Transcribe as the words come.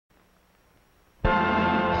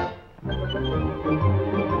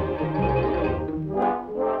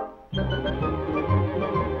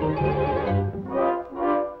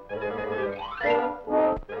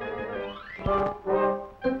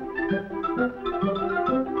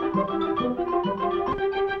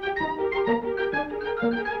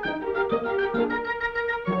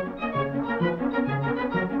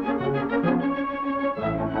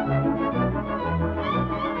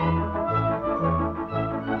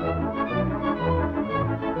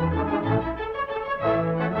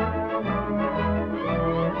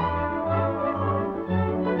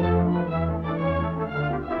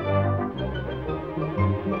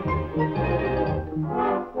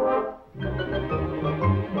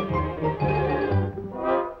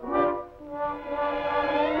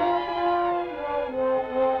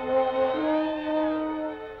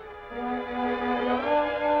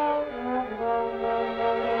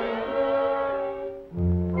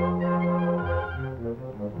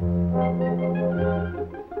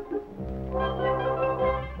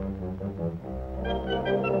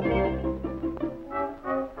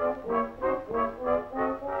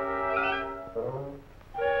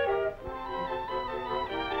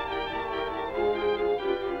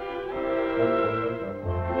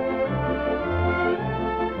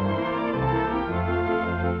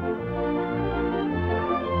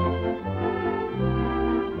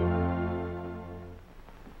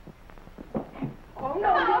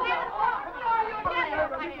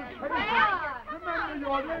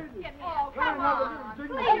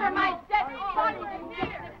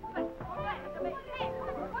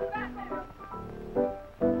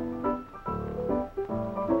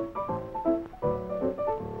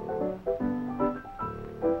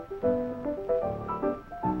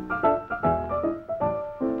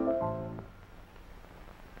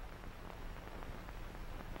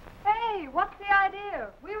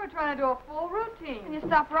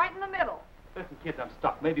Stop right in the middle. Listen, kids, I'm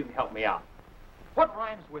stuck. Maybe you can help me out. What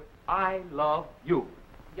rhymes with I love you?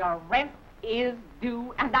 Your rent is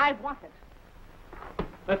due, and I want it.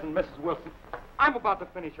 Listen, Mrs. Wilson, I'm about to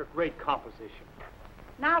finish a great composition.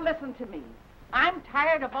 Now listen to me. I'm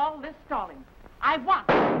tired of all this stalling. I want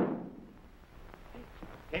it.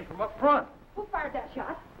 Came from up front. Who fired that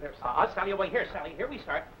shot? There's Sally, away here, Sally. Here we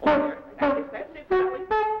start. Over here. That's it, Sally.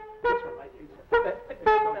 That's right.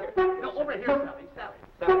 No, over here, Sally. Sally.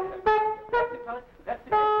 That's it, Sally. That's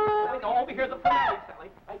it. Sally, no, over here, the finale, Sally.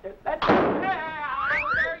 Right there. That's it.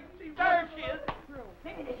 There she is.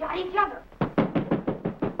 Maybe they shot each other.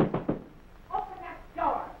 Open that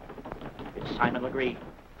door. It's Simon Legree.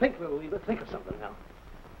 Think, little Eva. Think of something now.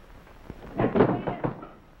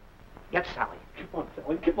 Get Sally. Come on,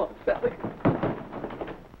 Sally. Come on, Sally.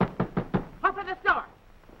 Open this door.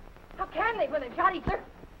 How can they when they shot each other?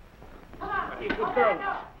 Come on. You good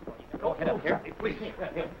girl. Go ahead up here. Sally, please.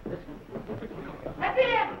 Let me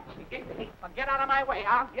in. Well, get out of my way.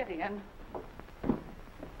 I'll get in.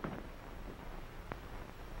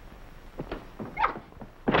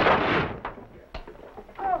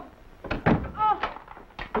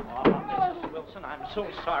 Mrs. Wilson, I'm so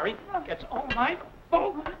sorry. It's all my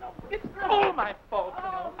fault. It's all my fault, you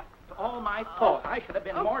know. It's all my fault. I should have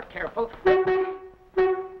been more careful.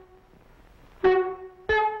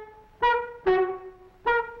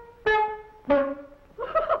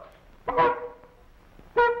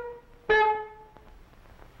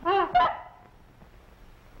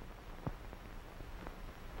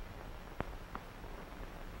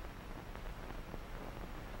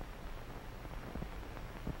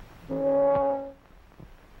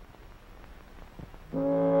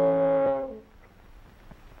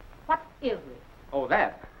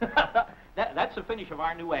 That's the finish of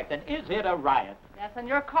our new act. And is it a riot? Yes, and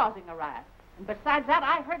you're causing a riot. And besides that,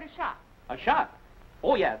 I heard a shot. A shot?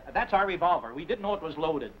 Oh, yeah, that's our revolver. We didn't know it was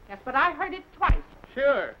loaded. Yes, but I heard it twice.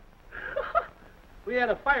 Sure. We had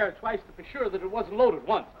to fire twice to be sure that it wasn't loaded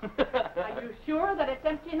once. Are you sure that it's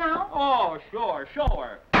empty now? Oh, sure.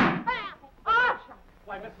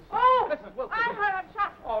 Why, Mrs. Mrs. Wilson. I heard a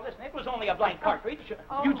shot. Oh, listen, it was only a blank cartridge.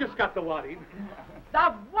 Oh. You just got the wadding.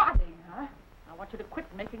 The wadding, huh? I want you to quit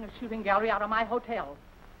making a shooting gallery out of my hotel.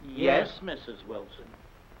 Yes, Mrs. Wilson.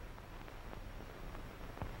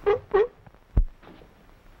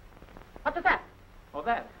 What was that? Oh,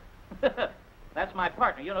 that. That's my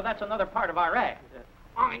partner. You know, that's another part of our act.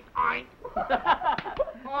 Oink, oink.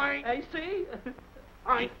 Oink. Hey, see?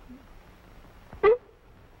 Oink.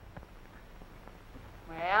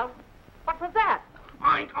 Well, what was that?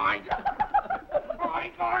 Oink, oink.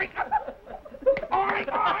 Oink, oink. Oink,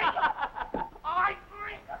 oink. Oink,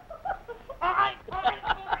 oink.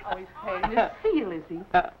 Oh, he's paying his seal, is he?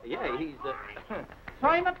 Yeah, he's...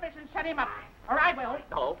 Throw him up, fish, and shut him up. or I will.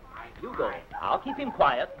 No, you go. I'll keep him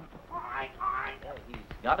quiet. He's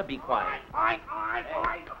got to be quiet.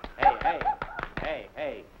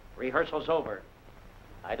 Hey. Rehearsal's over.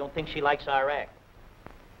 I don't think she likes our act.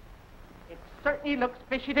 It certainly looks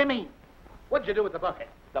fishy to me. What'd you do with the bucket?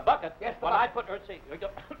 The bucket? Yes, the Well, bucket. I put her... See,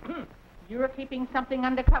 You're keeping something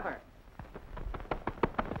undercover.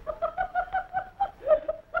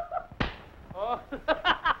 oh.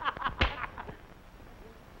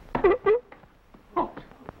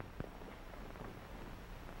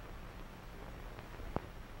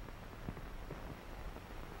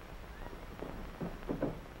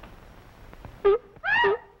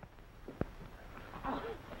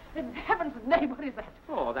 In heaven's name, what is that?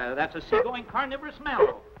 Oh, that's a seagoing carnivorous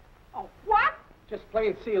mammal. Oh, what? Just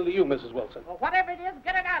plain seal to you, Mrs. Wilson. Well, whatever it is,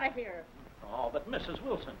 get it out of here. Oh, but Mrs.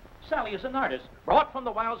 Wilson, Sally is an artist, brought from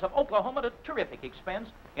the wilds of Oklahoma at a terrific expense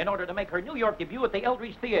in order to make her New York debut at the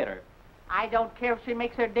Eldridge Theater. I don't care if she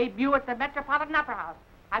makes her debut at the Metropolitan Opera House.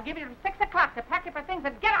 I'll give you till 6 o'clock to pack up her things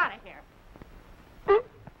and get out of here.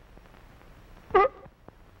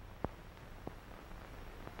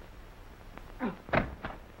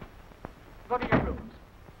 Go to your rooms.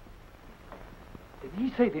 Did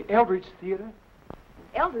he say the Eldridge Theater?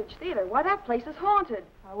 Eldridge Theater? Why, that place is haunted.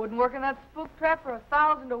 I wouldn't work in that spook trap for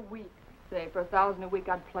 $1,000 a week. Say, for $1,000 a week,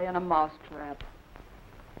 I'd play in a mouse trap.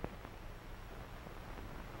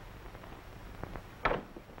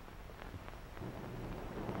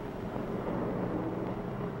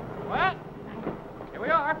 Well, here we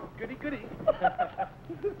are. Goody, goody.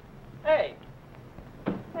 Hey,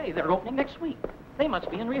 they're opening next week. They must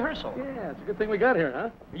be in rehearsal. Yeah, it's a good thing we got here, huh?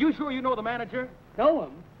 Are you sure you know the manager? Know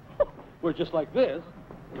him? We're just like this.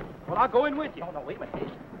 Well, I'll go in with you. No, wait a minute. Hey,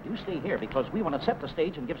 you stay here because we want to set the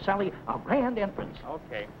stage and give Sally a grand entrance.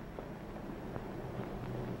 Okay.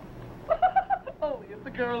 Oh, it's a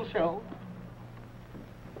girl show.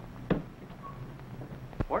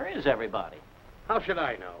 Where is everybody? How should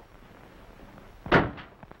I know?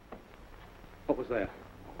 What was that?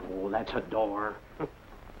 Oh, that's a door.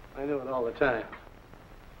 I knew it all the time.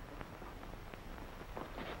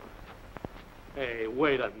 Hey,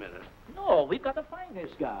 wait a minute. No, we've got to find this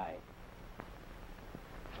guy.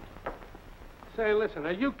 Say, listen,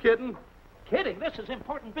 are you kidding? Kidding, this is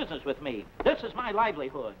important business with me. This is my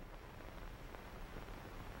livelihood.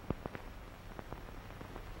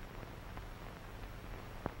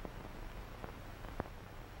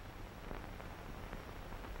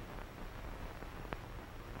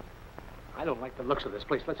 I don't like the looks of this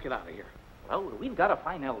place. Let's get out of here. Well, we've got to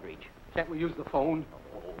find Eldridge. Can't we use the phone?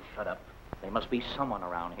 Oh, shut up. There must be someone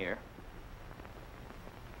around here.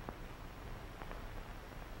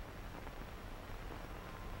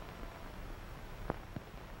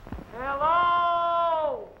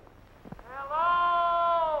 Hello!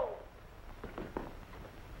 Hello!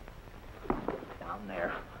 Down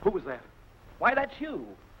there. Who was that? Why, that's you.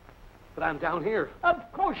 But I'm down here. Of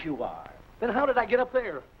course you are. Then how did I get up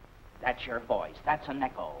there? That's your voice. That's an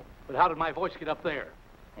echo. But how did my voice get up there?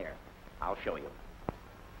 Here, I'll show you.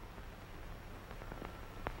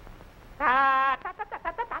 Ta, ta, ta, ta,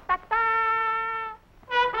 ta, ta, ta, ta.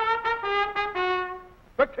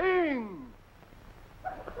 The king!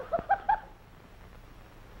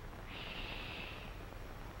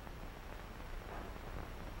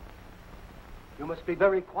 You must be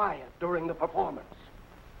very quiet during the performance.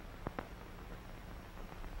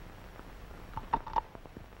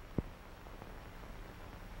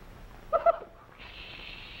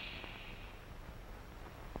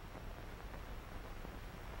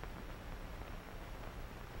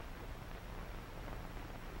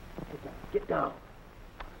 Get down.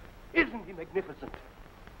 Isn't he magnificent?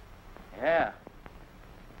 Yeah.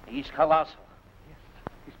 He's colossal. Yes.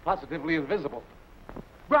 He's positively invisible.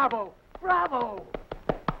 Bravo! Bravo!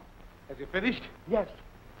 Has he finished? Yes.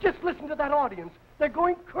 Just listen to that audience. They're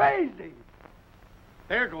going crazy.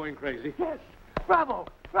 They're going crazy? Yes. Bravo!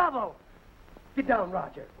 Bravo! Get down,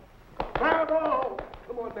 Roger. Bravo!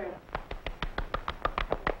 Come on, man.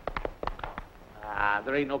 Ah,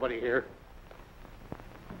 there ain't nobody here.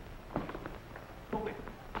 Holy!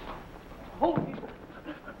 Holy!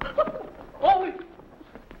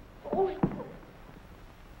 Holy!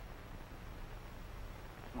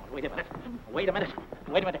 Oh, wait a minute. Wait a minute.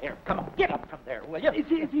 Wait a minute here. Come on. Get up from there, will you? Is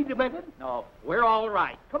he demented? No, we're all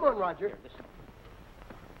right. Come on, Roger. Here, listen.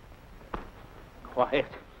 Quiet.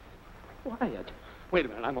 Quiet. Wait a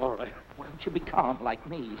minute, I'm all right. Why don't you be calm like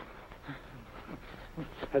me?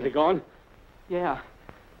 Has he gone? Yeah.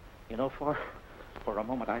 You know, for a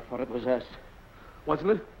moment I thought it was us. Wasn't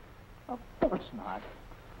it? Of course not.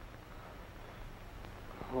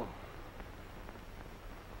 Oh.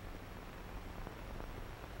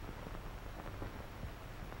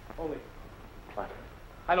 Holy. What?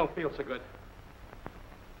 I don't feel so good.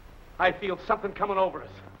 I feel something coming over us.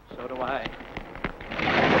 So do I.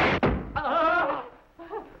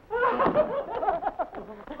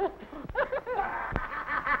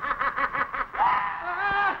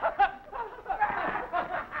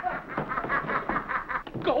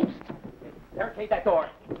 Ghost! Barricade that door.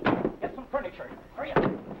 Get some furniture. Hurry up.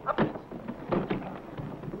 Up.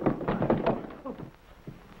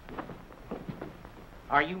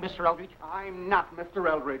 Are you Mr. Eldridge? I'm not Mr.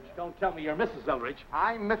 Eldridge. Don't tell me you're Mrs. Eldridge.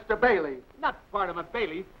 I'm Mr. Bailey. Not Barnum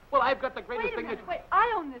Bailey. Well, I've got the greatest Wait a thing minute, that... wait.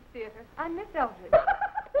 I own this theater. I'm Miss Eldridge.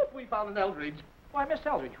 We found an Eldridge. Why, Miss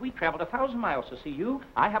Eldridge, we traveled 1,000 miles to see you.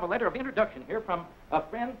 I have a letter of introduction here from a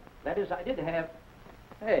friend. That is, I did have...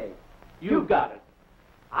 Hey, you got it.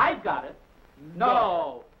 I've got it.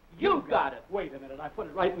 No, you got it. Wait a minute. I put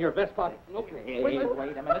it right in your vest pocket. Okay. Hey, Wait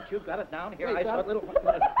a minute. You've got it down here. Wait, I saw a little...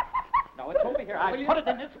 No, it's over here. I put it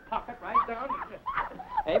in this pocket right down.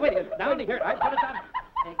 Hey, wait, it's down here. I put it down.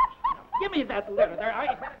 Hey, give me that letter there.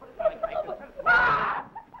 I put it down.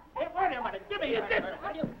 Hey, wait a minute. Give me it.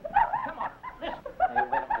 Come on. Listen. Hey, wait a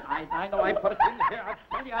minute. I know I put it in here. I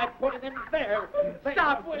tell you, I put it in there.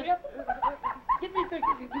 Stop, will you? Give me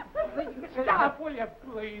the... Stop, will you?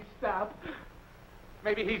 Please, stop.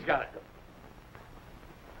 Maybe he's got it.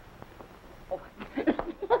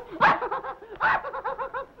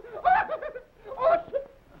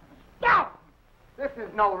 Stop! This is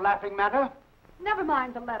no laughing matter. Never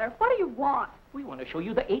mind the letter. What do you want? We want to show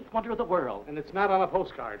you the eighth wonder of the world. And it's not on a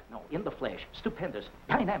postcard. No, in the flesh. Stupendous.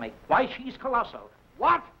 Dynamic. Why, she's colossal.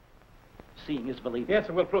 What? Seeing is believing. Yes,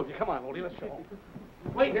 and we'll prove you. Come on, Woldy, let's show.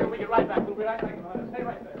 Wait here. We'll get right back. We'll be right back. Stay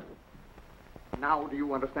right there. Now do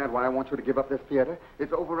you understand why I want you to give up this theater?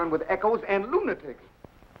 It's overrun with echoes and lunatics.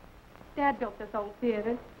 Dad built this old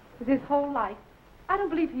theater. It was his whole life. I don't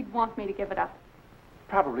believe he'd want me to give it up.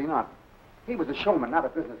 Probably not. He was a showman, not a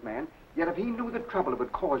businessman. Yet if he knew the trouble it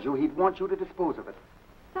would cause you, he'd want you to dispose of it.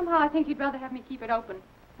 Somehow I think he'd rather have me keep it open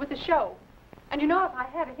with the show. And you know, if I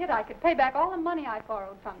had a hit, I could pay back all the money I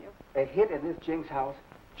borrowed from you. A hit in this Jinx house?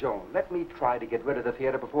 Joan, let me try to get rid of the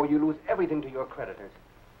theater before you lose everything to your creditors.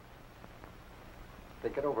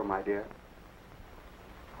 Think it over, my dear.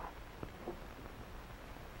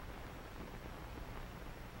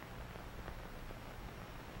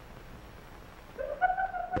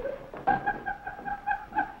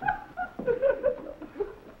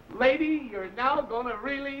 Lady, you're now going to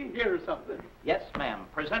really hear something. Yes, ma'am.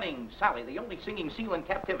 Presenting Sally, the only singing seal in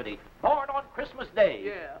captivity, born on Christmas Day.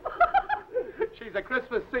 Yeah. She's a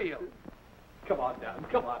Christmas seal. Come on down.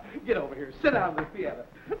 Come on. Get over here. Sit down at the piano.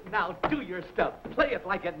 Now do your stuff. Play it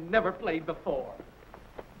like it never played before.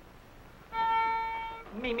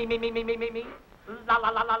 Me, me, me, me, me, me, me, me. La, la,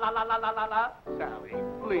 la, la, la, la, la, la, la, la. Sally,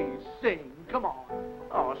 please sing. Come on.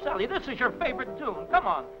 Oh, Sally, this is your favorite tune. Come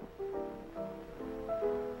on.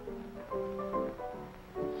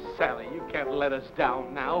 Sally, you can't let us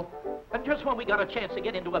down now. And just when we got a chance to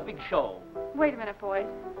get into a big show. Wait a minute, boys.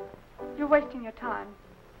 You're wasting your time.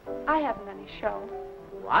 I haven't any show.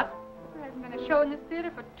 What? There hasn't been a show in this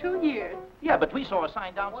theater for 2 years. Yeah, but we saw a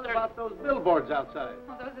sign What downstairs. about those billboards outside?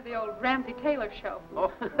 Oh, those are the old Ramsey Taylor show.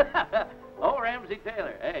 Oh, oh, Ramsey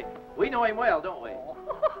Taylor. Hey, we know him well, don't we?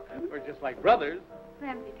 We're just like brothers.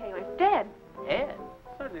 Ramsey Taylor's dead. Yeah.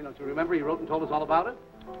 Certainly, don't you remember? He wrote and told us all about it.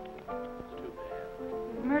 It's too bad.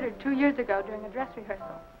 He was murdered 2 years ago during a dress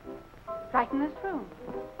rehearsal. Right in this room.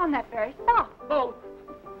 On that very spot. Oh!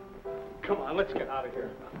 Come on, let's get out of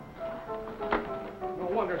here. No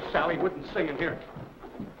wonder Sally wouldn't sing in here.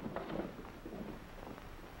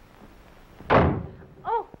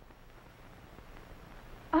 Oh!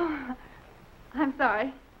 Oh, I'm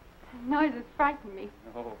sorry. Noises frighten me.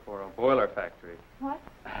 Oh, for a boiler factory. What?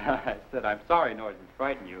 I said, I'm sorry noises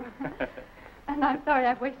frighten you. And I'm sorry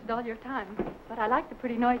I've wasted all your time. But I like the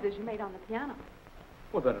pretty noises you made on the piano.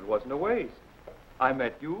 Well, then it wasn't a waste. I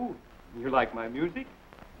met you. You like my music?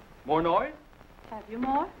 More noise? Have you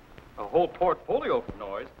more? A whole portfolio of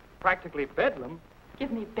noise. Practically bedlam.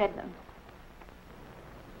 Give me bedlam.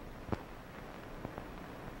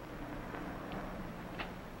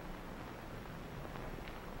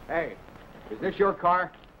 Hey, is this your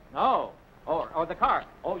car? No. Oh, the car.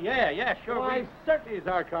 Oh, yeah, sure. Why, certainly it's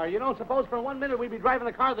our car. You don't suppose for 1 minute we'd be driving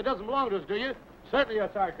a car that doesn't belong to us, do you? Certainly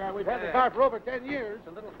it's our car. We've had the car for over 10 years. It's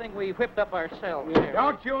a little thing we whipped up ourselves.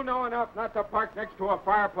 Don't you know enough not to park next to a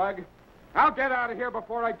fire plug? I'll get out of here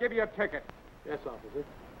before I give you a ticket. Yes, officer.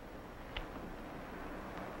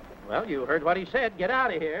 Well, you heard what he said. Get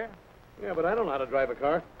out of here. Yeah, but I don't know how to drive a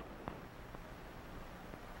car.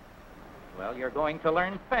 Well, you're going to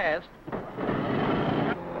learn fast.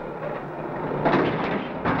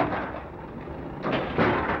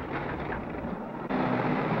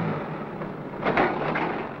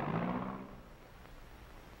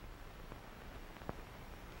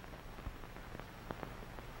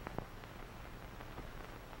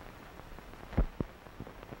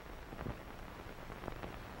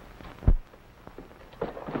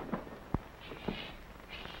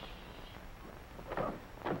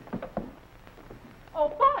 Oh,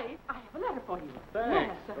 boy, I have a letter for you.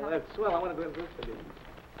 Thanks. Yes. Well, that's swell. I want to go into this for you.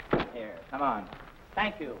 Here, come on.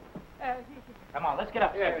 Thank you. Uh, Come on, let's get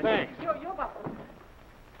upstairs. Yeah, thanks. You're about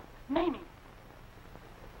Mamie.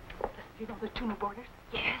 Listen, do you know there's 2 new boarders?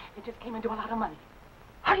 Yes. They just came into a lot of money.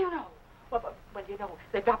 How do you know? Well, you know,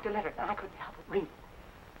 they dropped a letter, and I couldn't help but read it.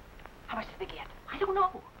 How much did they get? I don't know.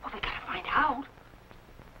 Well, they gotta find out.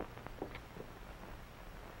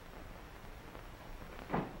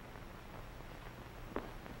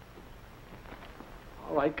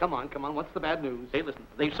 All right, come on. What's the bad news? Hey, listen,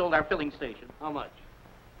 they sold our filling station. How much?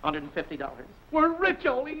 $150. We're rich,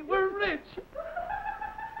 Ole. We're rich.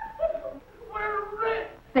 We're rich.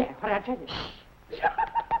 There, what did I tell you?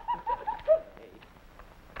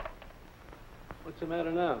 What's the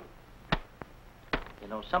matter now? You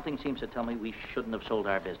know, something seems to tell me we shouldn't have sold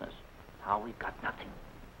our business. Now we've got nothing.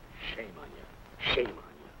 Shame on you. Shame on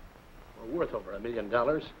you. We're worth over $1 million.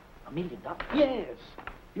 $1 million? Yes.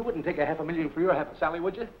 You wouldn't take a $500,000 for your half of Sally,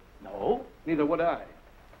 would you? No. Neither would I.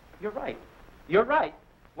 You're right. You're right.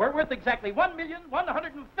 We're worth exactly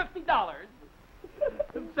 $1,150,000.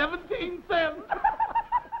 And 17 cents.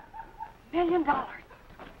 $1 million.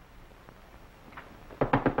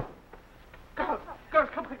 Girls,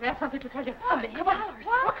 come quickly. I have something to tell you. $1 million.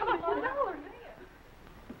 What? Come on, $1 million.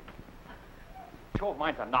 Sure,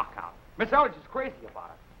 mine's a knockout. Miss Eldridge is crazy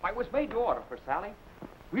about it. Why, it was made to order for Sally.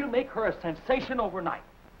 We'll make her a sensation overnight.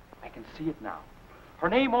 I can see it now. Her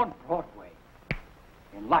name on Broadway.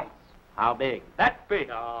 In lights. How big? That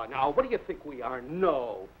big. Oh, now, what do you think we are?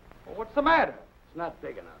 No. Well, what's the matter? It's not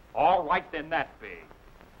big enough. All right, then, that big.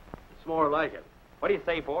 It's more like it. What do you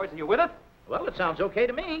say, boys? Are you with it? Well, it sounds okay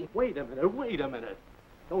to me. Wait a minute.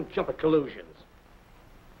 Don't jump at collusions.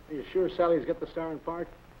 Are you sure Sally's got the starring part?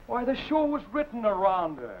 Why, the show was written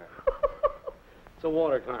around her. It's a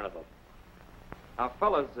water carnival. Now,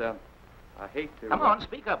 fellas, I hate to... Come on,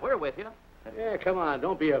 speak up. We're with you. Yeah, come on.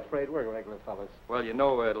 Don't be afraid. We're regular fellas. Well, you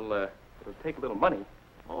know, it'll take a little money.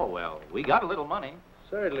 Oh, well, we got a little money.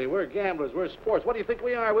 Certainly. We're gamblers. We're sports. What do you think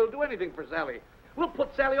we are? We'll do anything for Sally. We'll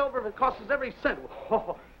put Sally over if it costs us every cent.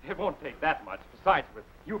 Oh, it won't take that much. Besides, with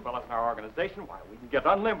you fellas in our organization, why, we can get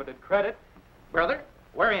unlimited credit. Brother,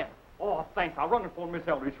 we're in. Oh, thanks. I'll run and phone Miss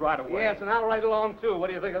Eldridge right away. Yes, and I'll ride along, too. What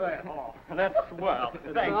do you think of that? Oh, that's swell.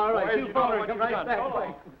 Thanks. All right, boys. you You phone know her. what Come you've right done. back. So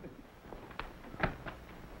long.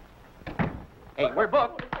 Hey, we're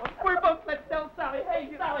booked. We're both. Let's tell Sally. Hey,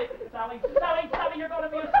 Sally, you're going to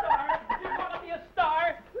be a star. You're going to be a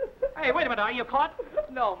star. Hey, wait a minute. Are you caught?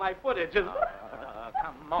 No, my footage is...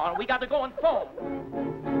 Come on. We got to go and phone.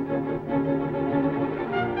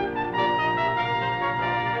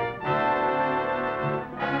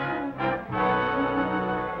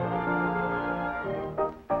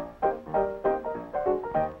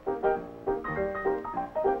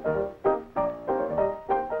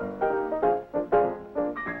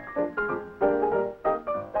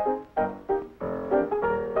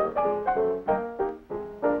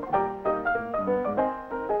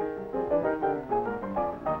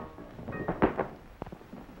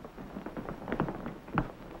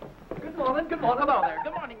 Good morning. Hello there.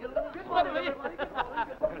 Good morning. Good morning, everybody. Good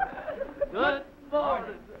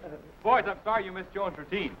morning. Boys, I'm sorry you missed Jones'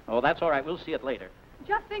 routine. Oh, that's all right. We'll see it later.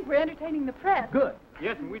 Just think we're entertaining the press. Good.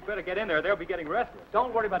 Yes, and we'd better get in there. They'll be getting restless.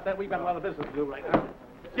 Don't worry about that. We've got a lot of business to do right now.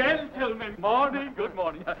 Gentlemen, morning. Good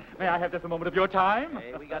morning. May I have just a moment of your time?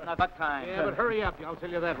 Hey, we got enough time. Yeah, but hurry up. I'll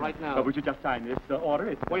tell you that right now. Would you just sign this order?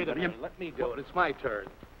 It's Wait a minute. Let me do it. It's my turn.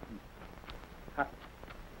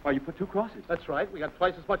 Why, you put 2 crosses. That's right. We got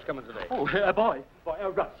twice as much coming today. Oh, boy,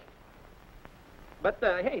 rush. But,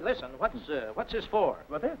 hey, listen, what's this for?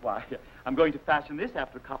 Well, there, why, I'm going to fashion this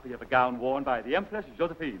after a copy of a gown worn by the Empress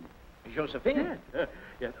Josephine. Josephine?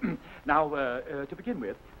 Yes. Now, to begin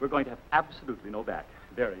with, we're going to have absolutely no back.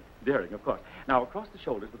 Very daring, of course. Now, across the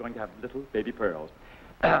shoulders, we're going to have little baby pearls.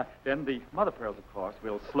 Then the mother pearls, of course,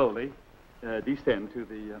 will slowly descend to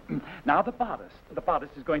the... Now, the bodice. The bodice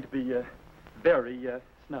is going to be very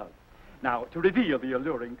snug. Now, to reveal the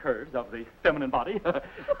alluring curves of the feminine body,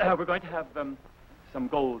 we're going to have some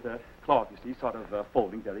gold cloth, you see, sort of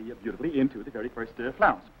folding very beautifully into the very first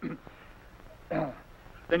flounce.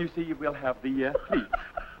 Then, you see, we'll have the pleats.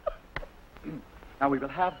 Now, we will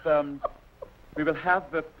have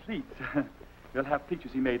pleats. We'll have pleats,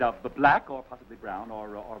 you see, made of black or possibly brown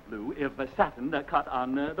or blue, if satin cut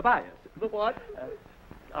on the bias. The what?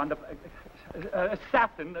 On the...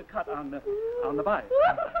 satin cut on the bias.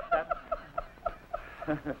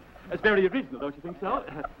 That's very original, don't you think so?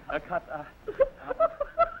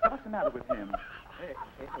 What's the matter with him?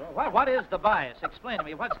 What is the bias? Explain to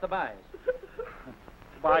me. What's the bias?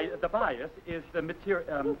 Why, the bias is the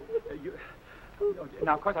material...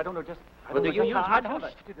 Now, of course, I don't know just... I Well, don't do know you just use how- your I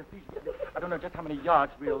telephone? don't know just how many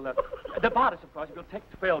yards we'll... the bodice, of course, we'll take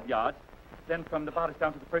 12 yards. Then from the bodice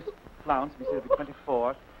down to the first flounce, we say it'll be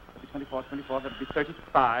 24. That'll be 24, that'll be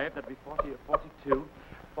 35, that'll be 40, 42,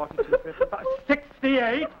 55,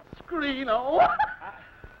 68. Screeno!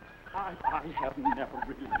 I have never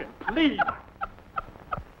really been pleased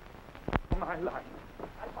in my life.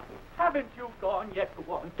 Haven't you gone yet?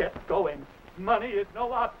 Go on, get going. Money is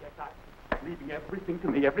no object. I'm leaving everything to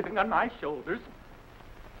me, everything on my shoulders.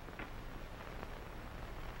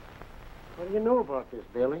 What do you know about this,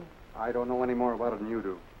 Bailey? I don't know any more about it than you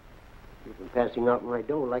do. You've been passing out my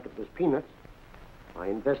dough like it was peanuts. I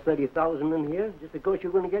invest 30,000 in here just because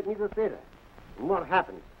you're going to get me the theater. And what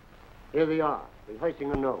happens? Here they are,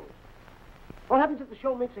 rehearsing a nose. What happens if the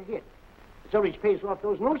show makes a hit? The Surridge pays off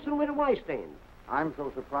those notes and where do I stand? I'm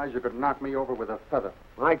so surprised you could knock me over with a feather.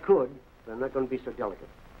 I could, but I'm not going to be so delicate.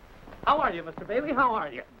 How are you, Mr. Bailey? How are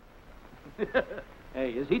you?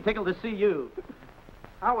 Hey, is he tickled to see you?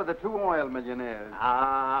 How are the two oil millionaires?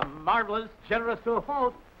 Ah, marvelous, generous to a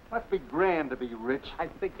fault. Must be grand to be rich. I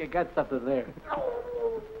think you got something there.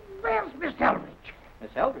 Oh, where's Miss Eldridge?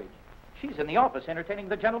 Miss Eldridge? She's in the office entertaining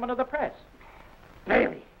the gentlemen of the press.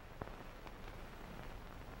 Bailey.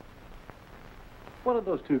 What are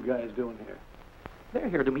those two guys doing here? They're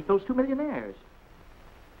here to meet those two millionaires.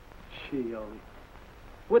 Gee,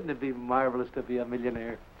 wouldn't it be marvelous to be a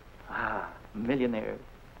millionaire? Ah, millionaires.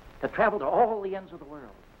 To travel to all the ends of the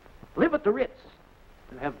world. Live at the Ritz.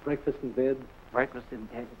 And have breakfast in bed? Breakfast in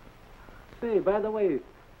bed. Say, by the way,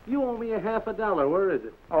 you owe me $50. Where is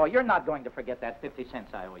it? Oh, you're not going to forget that 50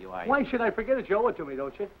 cents I owe you, are you? Why should I forget it? You owe it to me,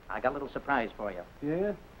 don't you? I got a little surprise for you.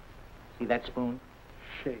 Yeah? See that spoon?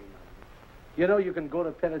 Shame. You know you can go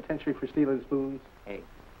to penitentiary for stealing spoons? Hey,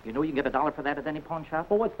 you know you can get $1 for that at any pawn shop?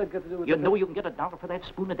 Well, what's that got to do with You know you can get $1 for that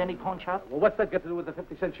spoon at any pawn shop? Well, what's that got to do with the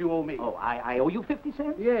 50 cents you owe me? Oh, I owe you 50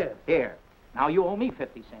 cents? Yeah. Here. Now you owe me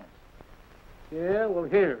 50 cents. Yeah, well,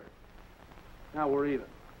 here. Now we're even.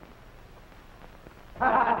 All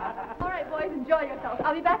right, boys, enjoy yourselves.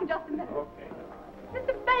 I'll be back in just a minute. Okay.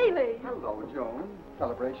 Mr. Bailey. Hello, Joan.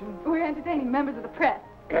 Celebration? We're entertaining members of the press.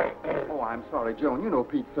 Oh, I'm sorry, Joan. You know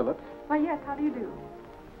Pete Phillips. Why, yes, how do you do?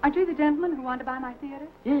 Aren't you the gentleman who wanted to buy my theater?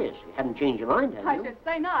 Yes, you haven't changed your mind, have I you? should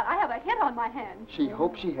say not. I have a hit on my hands. She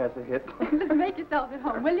hopes she has a hit. Make yourself at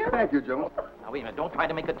home, will you? Thank you, Joan. Now, wait a minute. Don't try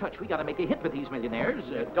to make a touch. We got to make a hit with these millionaires.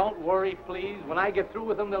 Don't worry, please. When I get through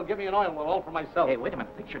with them, they'll give me an oil well all for myself. Hey, wait a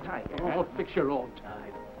minute. Fix your tie here. Oh, fix your own tie.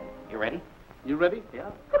 You ready? You ready? Yeah.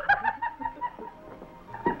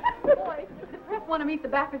 Boys, the press want to meet the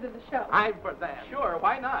backers of the show. I'm for that. Sure,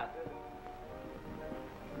 why not?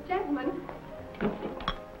 Gentlemen,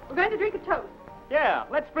 we're going to drink a toast. Yeah,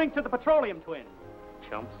 let's drink to the petroleum twins.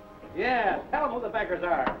 Chumps. Yeah, tell them who the backers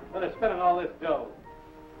are. That are spending all this dough.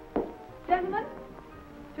 Gentlemen,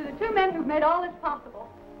 to the two men who've made all this possible,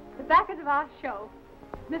 the backers of our show,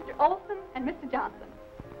 Mr. Olsen and Mr. Johnson.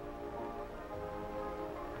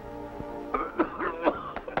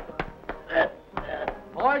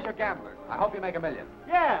 Boys, you're gamblers. I hope you make $1 million.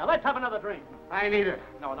 Yeah, let's have another drink. I need it.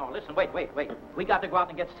 No, listen, wait. We got to go out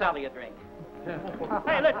and get Sally a drink. Hey,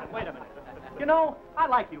 listen, wait a minute. You know, I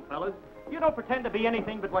like you fellas. You don't pretend to be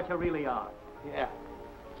anything but what you really are. Yeah,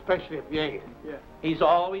 especially if you ain't. Yeah. He's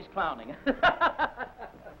always clowning.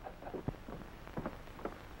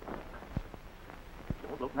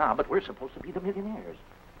 Don't look now, but we're supposed to be the millionaires.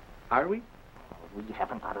 Are we? We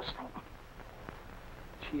haven't got a cent.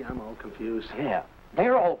 Gee, I'm all confused. Yeah,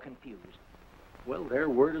 they're all confused. Well, their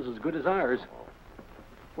word is as good as ours.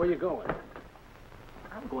 Where you going?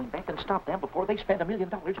 I'm going back and stop them before they spend $1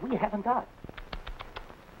 million we haven't got.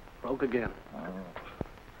 Broke again.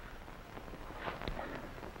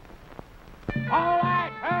 All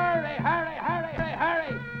right, hurry.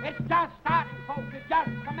 It's just starting, folks. It's just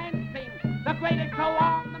commencing. The greatest show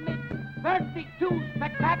on the mix. 32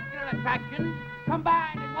 spectacular attractions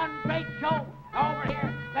combined in one great show. Over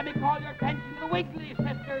here, let me call your attention to the Wiggly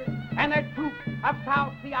Sisters and their troupe of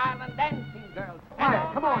South Sea Island dancing girls.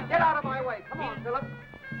 Quiet, come on, get out of my way. Come on, Phillips.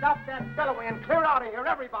 Stop that bellowing and clear out of here,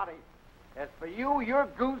 everybody. As for you, your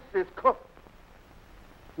goose is cooked.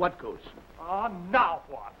 What goose? Oh, now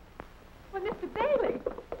what? Well, Mr. Bailey,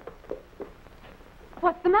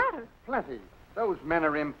 what's the matter? Plenty. Those men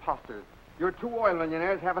are imposters. Your two oil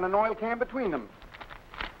millionaires having an oil can between them.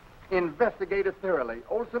 Investigate it thoroughly.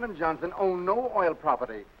 Olsen and Johnson own no oil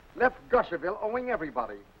property. Left Gusherville owing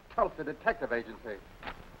everybody. Tulsa Detective Agency.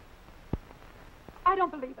 I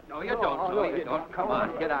don't believe it. No, you don't. No, you don't. Come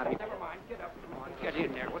on, get out of here. Never mind. Get up. Come on, get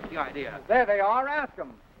in there. What's the idea? There they are. Ask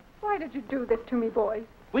them. Why did you do this to me, boys?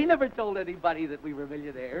 We never told anybody that we were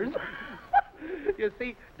millionaires. You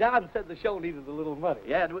see, Don said the show needed a little money.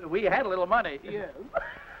 Yeah, and we had a little money. Yes.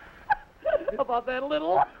 About that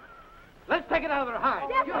little? Let's take it out of their hide.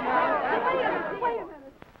 Wait a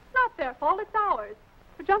minute. It's not their fault, it's ours.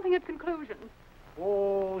 We're jumping at conclusions.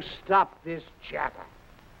 Oh, stop this chatter.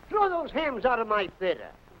 Throw those hams out of my theater.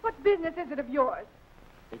 What business is it of yours?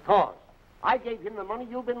 Because I gave him the money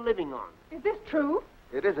you've been living on. Is this true?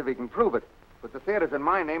 It is if he can prove it. But the theater's in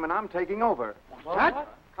my name, and I'm taking over. What?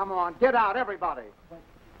 Come on, get out, everybody.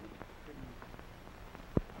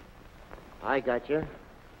 I got you.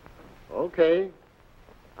 Okay.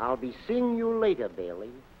 I'll be seeing you later,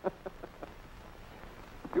 Bailey.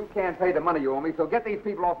 You can't pay the money you owe me, so get these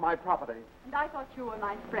people off my property. And I thought you were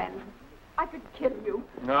my friend. I could kill you.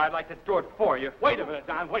 No, I'd like to do it for you. Wait a minute,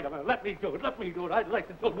 Don. Wait a minute. Let me do it. Let me do it. I'd like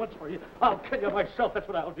to do it once for you. I'll kill you myself. That's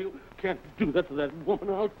what I'll do. Can't do that to that woman.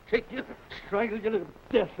 I'll take you, strangle you to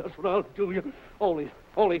death. That's what I'll do you. Ole,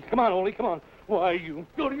 come on, Ole, come on. Why, you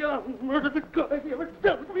dirty, I'll murder the guy you ever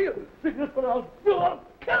dealt with you. That's what I'll do. I'll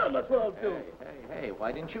kill him. That's what I'll do. Hey,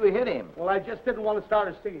 why didn't you hit him? Well, I just didn't want to start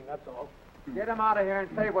a scene, that's all. Get him out of here and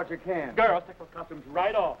save what you can. Girls, take those costumes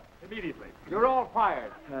right off. Immediately. You're all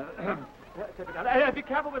fired. Be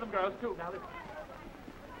careful with them, girls, too. Now,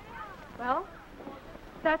 Well,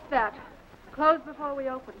 that's that. Close before we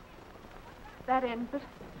open. That ends it.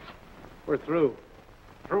 We're through.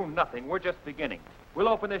 through nothing. We're just beginning. We'll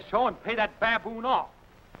open this show and pay that baboon off.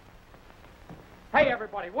 Hey,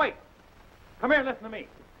 everybody, wait. Come here and listen to me.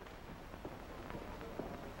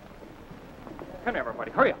 Come here,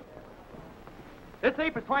 everybody. Hurry up. This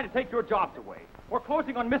ape is trying to take your jobs away. We're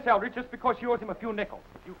closing on Miss Eldridge just because she owes him a few nickels.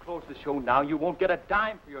 If you close the show now, you won't get a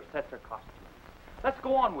dime for your sets or costumes. Let's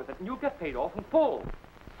go on with it, and you'll get paid off in full.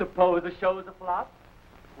 Suppose the show's a flop?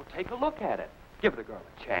 Well, take a look at it. Give the girl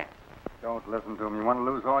a chance. Don't listen to him. You want to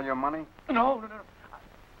lose all your money? No.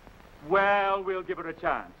 Well, we'll give her a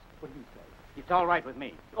chance. What do you say? It's all right with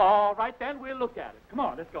me. All right, then, we'll look at it. Come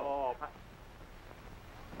on, let's go.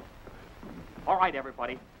 All right,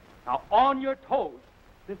 everybody. Now, on your toes.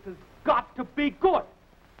 This has got to be good.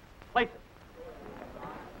 Place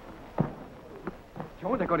it.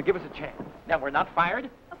 Joe, they're going to give us a chance. Now, we're not fired?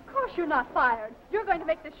 Of course you're not fired. You're going to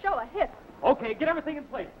make this show a hit. Okay, get everything in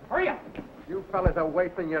place. Hurry up. You fellas are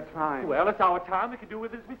wasting your time. Well, it's our time. We can do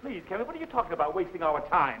with it as we please. Kevin, what are you talking about, wasting our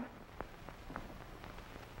time?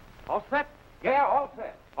 All set? Yeah, all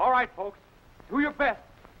set. All right, folks. Do your best.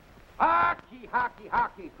 Hockey, hockey,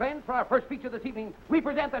 hockey. Friends, for our first feature this evening, we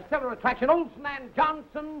present the stellar attraction, Olsen and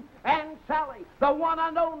Johnson and Sally, the one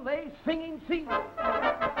and only singing scene.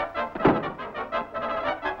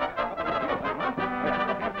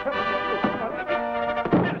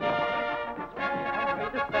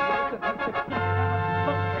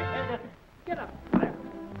 Get up.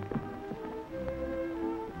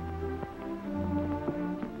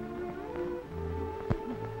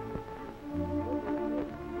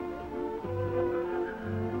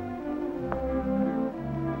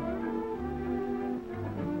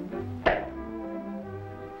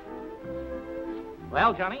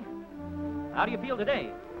 Well, Johnny, how do you feel today?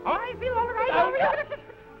 Oh, I feel all right.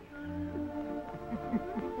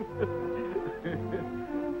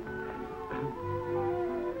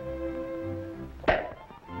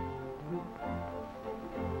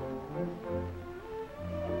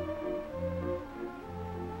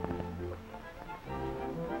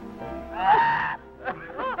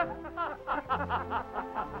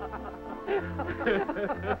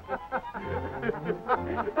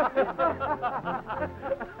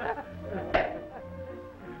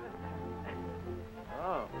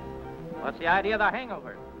 Oh, what's the idea of the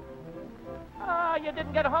hangover? Oh, you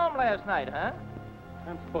didn't get home last night, huh?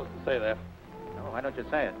 I'm supposed to say that. Oh, why don't you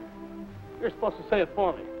say it? You're supposed to say it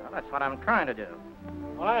for me. Well, that's what I'm trying to do.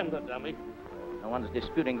 Well, I'm the dummy. No one's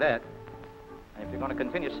disputing that. And if you're going to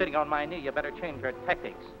continue sitting on my knee, you better change your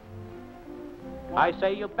tactics. I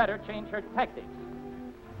say you better change your tactics.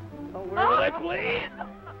 Oh, where will I please?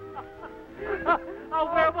 Oh,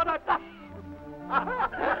 where would I...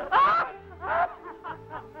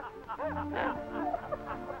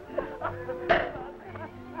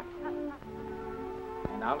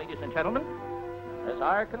 Now, ladies and gentlemen, as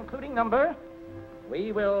our concluding number,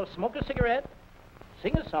 we will smoke a cigarette,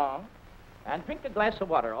 sing a song, and drink a glass of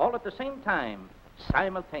water, all at the same time,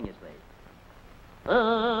 simultaneously. You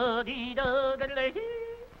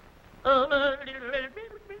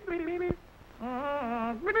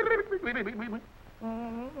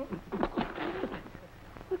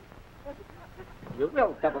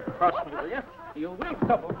will double-cross me, will you? You will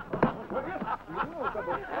double-cross me, will you? You will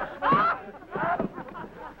double-cross me.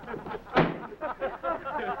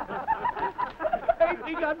 Ain't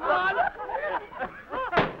he got blood?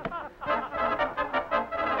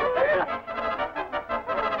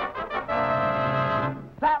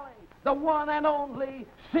 one and only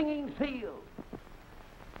Singing Seal.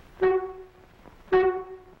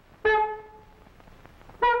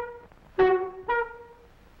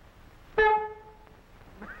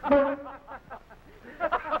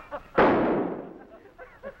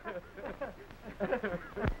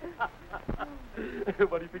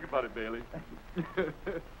 What do you think about it, Bailey?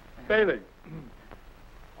 Bailey.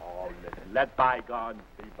 Oh, listen, let bygones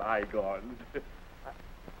be bygones.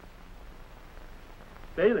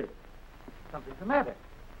 Bailey, something's the matter.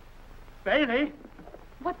 Bailey?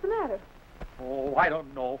 What's the matter? Oh, I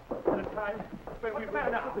don't know. What's the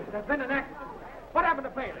matter now? There's been an accident. What happened to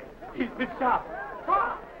Bailey? He's been shot.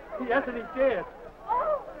 What? Yes, and he's dead.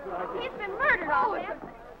 Oh, he's been murdered, Olsen.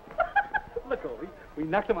 Look, Olie, we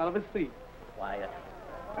knocked him out of his seat. Quiet.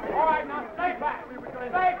 All right, now stay back. Stay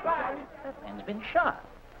back. That man's been shot.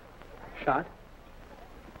 Shot?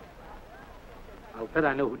 I'll bet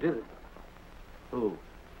I know who did it. Who?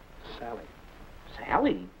 Sally.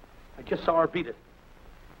 Sally? I just saw her beat it.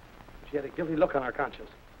 She had a guilty look on her conscience.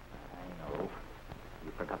 I know.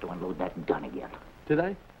 You forgot to unload that gun again. Did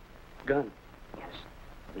I? Gun. Yes.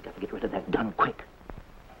 We got to get rid of that gun quick.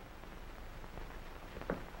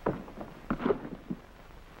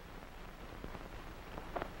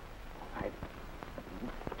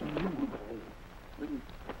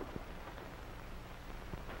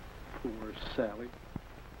 Poor Sally.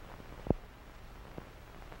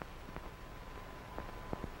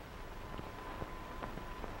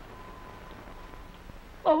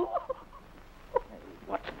 Oh! Hey,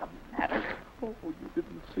 what's the matter? Oh, you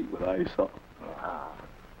didn't see what I saw.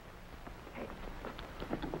 Hey,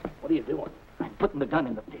 what are you doing? I'm putting the gun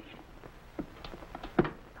in the fish.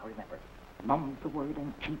 Now remember, mum the word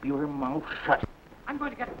and keep your mouth shut. I'm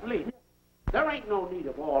going to get the police. There ain't no need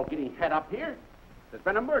of all getting head up here. There's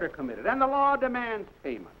been a murder committed, and the law demands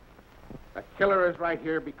payment. The killer is right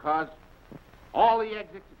here because all the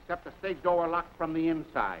exits except the stage door are locked from the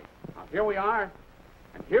inside. Now, here we are,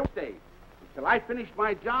 and here we stay until I finish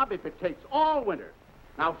my job if it takes all winter.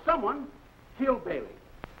 Now, someone killed Bailey.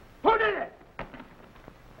 Who did it?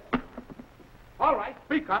 All right,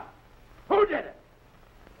 speak up. Who did it?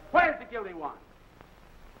 Where's the guilty one?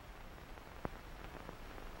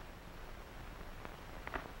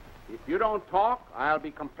 If you don't talk, I'll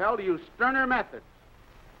be compelled to use sterner methods.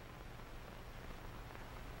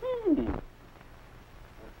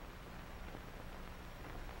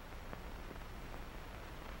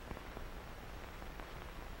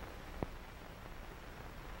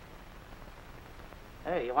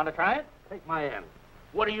 Hey, you want to try it? Take my hand.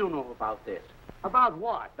 What do you know about this? About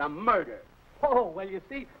what? The murder. Oh, well, you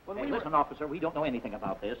see, when Hey, we listen, officer, we don't know anything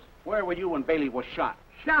about this. Where were you when Bailey was shot?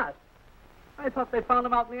 shot. I thought they found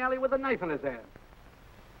him out in the alley with a knife in his hand.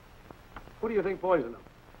 Who do you think poisoned him?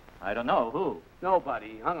 I don't know. Who? Nobody.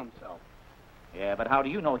 He hung himself. Yeah, but how do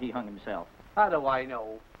you know he hung himself? How do I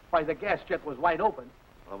know? Why, the gas jet was wide open.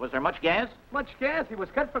 Well, was there much gas? Much gas? He was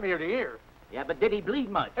cut from ear to ear. Yeah, but did he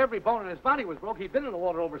bleed much? Every bone in his body was broke. He'd been in the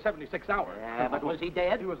water over 76 hours. Yeah, but was he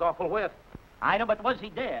dead? He was awful wet. I know, but was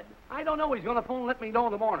he dead? I don't know. He's going to phone and let me know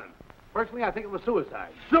in the morning. Personally, I think it was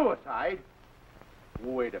suicide. Suicide?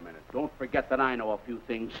 Wait a minute. Don't forget that I know a few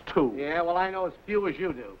things, too. Yeah, well, I know as few as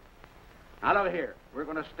you do. Now, look here. We're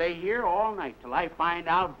going to stay here all night till I find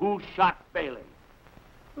out who shot Bailey.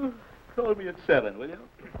 Call me at 7, will you?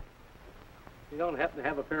 You don't happen to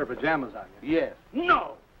have a pair of pajamas on you? Yes.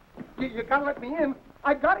 No! You gotta let me in.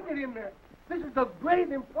 I gotta get in there. This is of great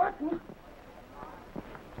importance.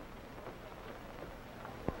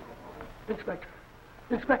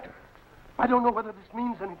 Inspector, I don't know whether this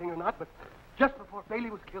means anything or not, but just before Bailey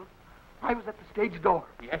was killed, I was at the stage door.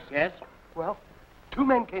 Yes? Well, two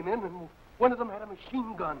men came in, and one of them had a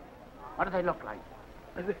machine gun. What do they look like?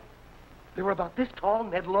 They were about this tall,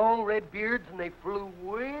 and had long red beards, and they flew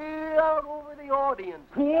way out over the audience.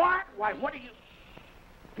 What? Why, what are you...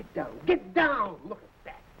 Get down! Look at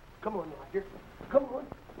that. Come on, Roger. Come on.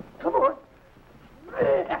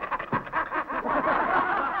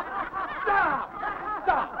 Stop!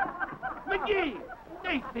 McGee!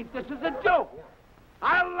 They think this is a joke.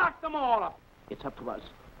 I'll lock them all up. It's up to us.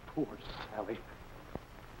 Poor Sally.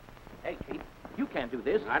 Hey, Chief, you can't do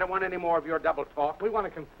this. I don't want any more of your double talk. We want to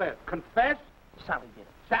confess. Confess? Sally did it.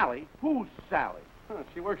 Sally? Who's Sally? Huh,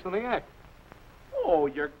 she works in the act. Oh,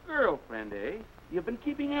 your girlfriend, eh? You've been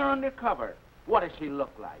keeping her undercover. What does she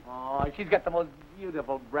look like? Oh, she's got the most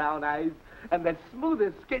beautiful brown eyes and the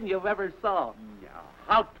smoothest skin you've ever saw. Yeah.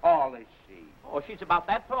 How tall is she? Oh, she's about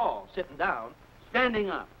that tall, sitting down. Standing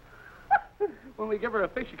up. When we give her a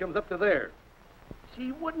fish, she comes up to there.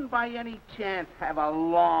 She wouldn't by any chance have a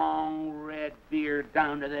long red beard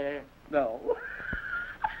down to there? No.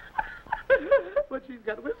 But she's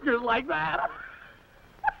got whiskers like that.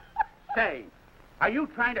 Say, are you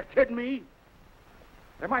trying to kid me?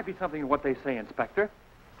 There might be something in what they say, Inspector.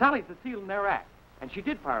 Sally's the seal in their act, and she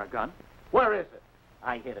did fire a gun. Where is it?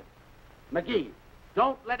 I hit it. McGee,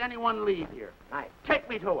 don't let anyone leave here. Aye. Take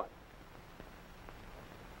me to it.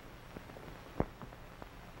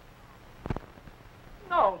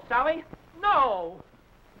 No, Sally. No.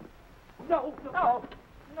 No, no,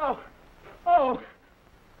 no. Oh.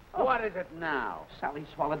 What is it now? Sally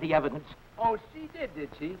swallowed the evidence. Oh, she did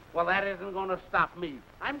she? Well, that isn't going to stop me.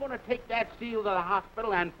 I'm going to take that seal to the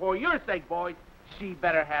hospital, and for your sake, boys, she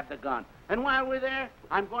better have the gun. And while we're there,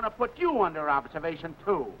 I'm going to put you under observation,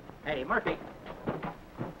 too. Hey, Murphy.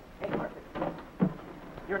 Hey, Murphy.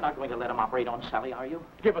 You're not going to let him operate on Sally, are you?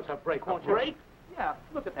 Give us a break, won't you? Break? Yeah,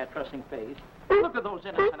 look at that trusting face. Look at those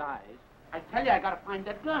innocent eyes. I tell you, I got to find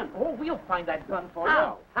that gun. Oh, we'll find that gun for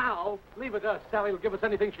How? you. How? Leave it to us. Sally will give us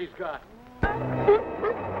anything she's got.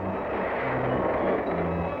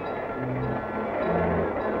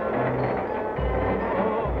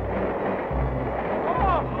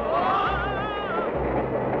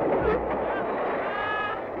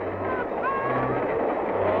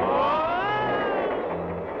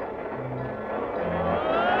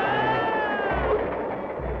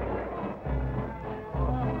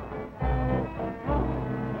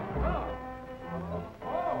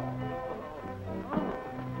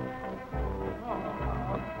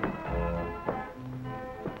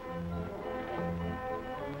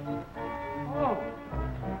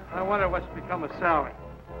 I wonder what's become of Sally.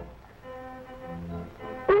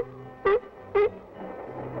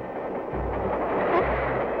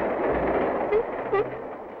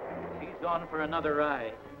 She's gone for another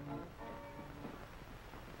ride.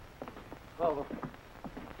 Oh.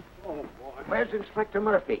 Oh, boy. Where's Inspector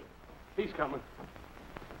Murphy? He's coming.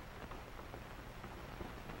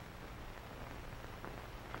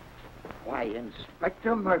 Why,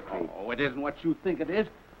 Inspector Murphy. Oh, it isn't what you think it is.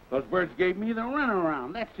 Those birds gave me the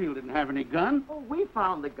runaround. That seal didn't have any gun. Oh, we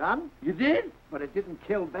found the gun, You did? but it didn't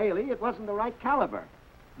kill Bailey. It wasn't the right caliber.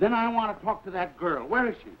 Then I want to talk to that girl. Where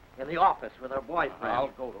is she? In the office with her boyfriend. I'll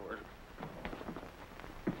go to her.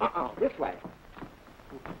 This way.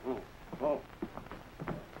 Oh.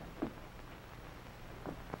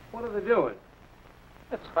 What are they doing?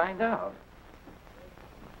 Let's find out.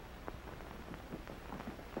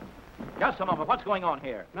 Just a moment. What's going on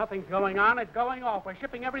here? Nothing's going on. It's going off. We're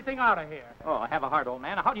shipping everything out of here. Oh, have a heart, old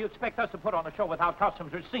man. How do you expect us to put on a show without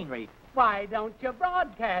costumes or scenery? Why don't you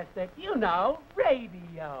broadcast it? You know,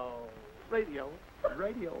 radio. Radio.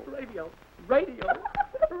 Radio. Radio. Radio.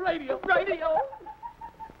 Radio. Radio.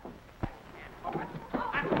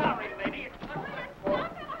 I'm sorry, lady.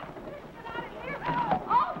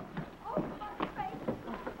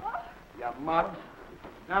 You mutt.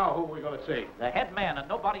 Now who are we going to see? The head man, and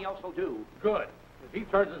nobody else will do. Good. If he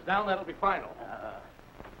turns us down, that'll be final.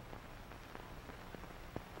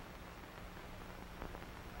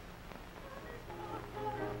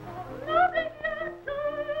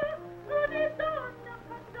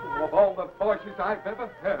 Of all the voices I've ever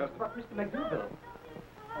heard. But Mr. MacDougal.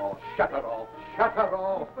 Oh, shut it all. Shut it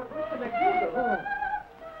all. But Mr. MacDougal.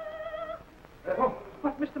 Oh,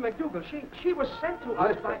 but Mr. MacDougal, she was sent to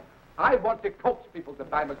us by... I want to coax people to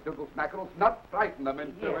buy MacDougal's mackerels, not frighten them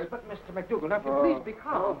into Yes, it. but Mr. MacDougal, now, if you please be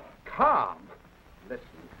calm. Calm? Listen,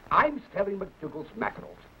 I'm selling MacDougal's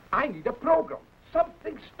mackerels. I need a program,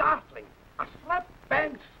 something startling, a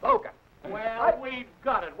slap-bang slogan. Well, we've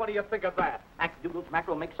got it. What do you think of that? MacDougal's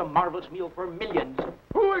mackerel makes a marvelous meal for millions.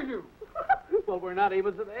 Who are you? Well, we're not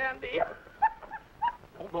even to the end here.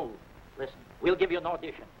 Don't move. Listen, we'll give you an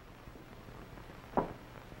audition.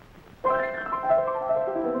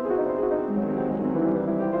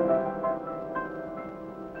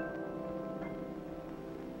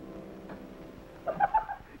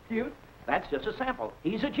 Cute? That's just a sample.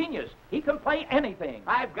 He's a genius. He can play anything.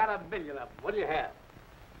 I've got 1,000,000 of them. What do you have?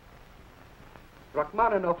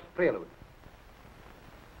 Rachmaninoff's Prelude.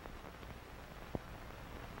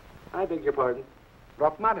 I beg your pardon.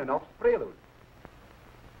 Rachmaninoff's Prelude.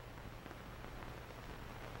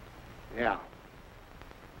 Yeah.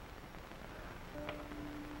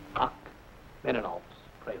 Rachmaninoff's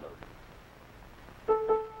Prelude.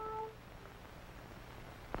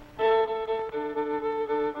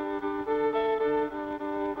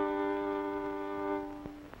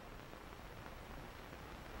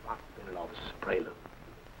 Rachmaninoff's Prelude.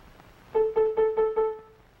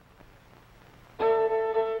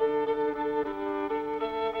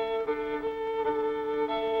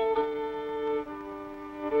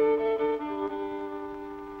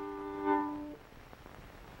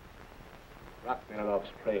 Rachmaninoff's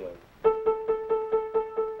Prelude.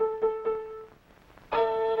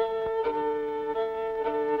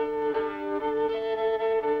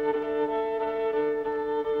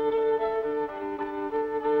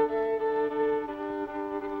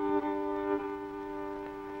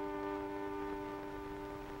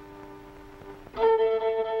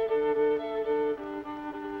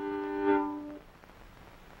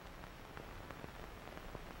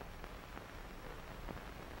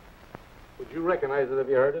 Did you recognize it? Have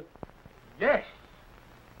you heard it? Yes.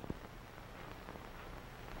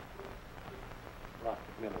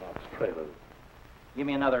 Rachmaninoff's Prelude. Give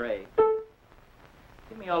me another A.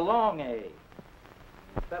 Give me a long A. Is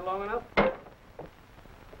that long enough? You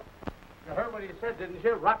heard what he said, didn't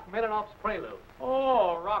you? Rachmaninoff's Prelude.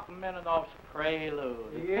 Oh, Rachmaninoff's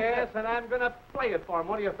Prelude. Yes, and I'm going to play it for him.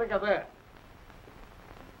 What do you think of that?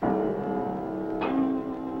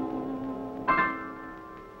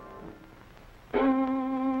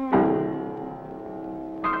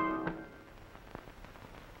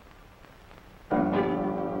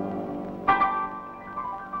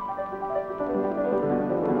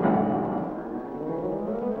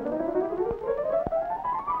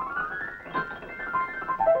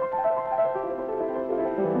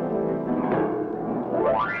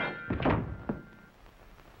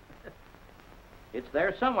 It's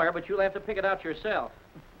there somewhere, but you'll have to pick it out yourself.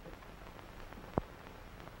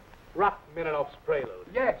 Rachmaninoff's Prelude.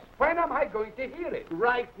 Yes. When am I going to hear it?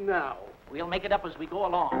 Right now. We'll make it up as we go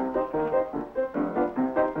along.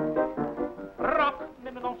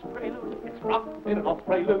 Rachmaninoff's Prelude. It's Rachmaninoff's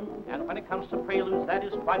Prelude. And when it comes to preludes, that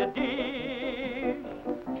is quite a dish.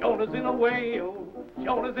 Jonah's in a whale.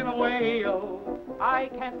 Jonah's in a whale. I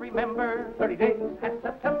can't remember 30 days at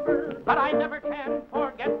September, but I never can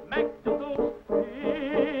forget MacDougal's fish.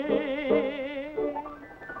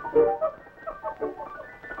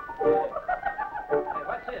 Hey,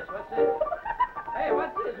 what's this? What's this? Hey,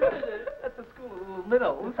 what's this? What is it? That's a school of little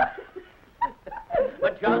minnows.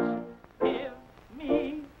 But just give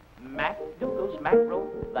me MacDougal's mackerel,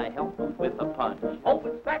 the health food with a punch. Oh,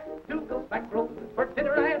 it's MacDougal's mackerel for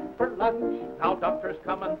dinner and for lunch. Now doctors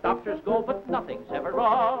come and doctors go, but nothing's ever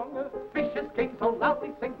wrong. Fish is king, so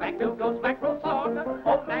loudly sing MacDougal's mackerel song.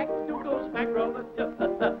 Oh, MacDougal's mackerel.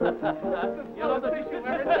 You know the fish is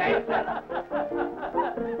where it tastes.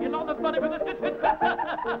 You know the funny with the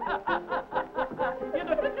you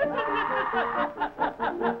know.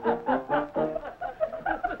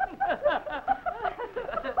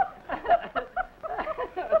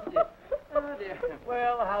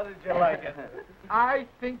 Well, how did you like it? I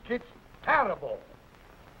think it's terrible.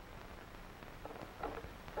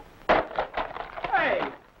 Hey!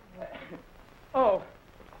 Oh.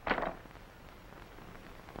 Was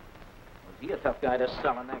he a tough guy to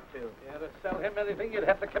sell an act to? Yeah, to sell him anything, you'd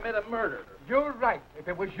have to commit a murder. You're right. If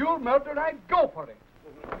it was your murder, I'd go for it.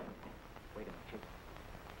 Wait a minute, Chic.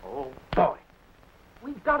 Oh, boy.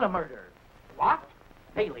 We've got a murder. What?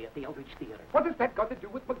 Bailey at the Eldridge Theater. What has that got to do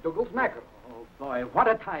with MacDougal's mackerel? Oh, boy, what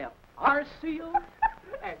a tie-up. Our seal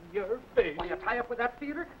and your face. Why, a tie-up with that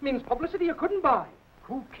theater means publicity you couldn't buy.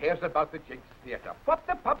 Who cares about the Jinxed theater? What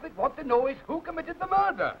the public want to know is who committed the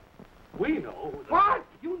murder. We know. What?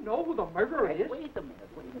 You know who the murderer is? Wait a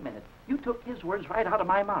minute. You took his words right out of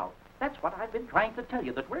my mouth. That's what I've been trying to tell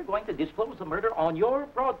you, that we're going to disclose the murder on your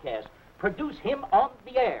broadcast. Produce him on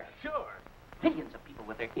the air. Sure. Millions of people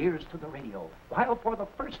with their ears to the radio, while for the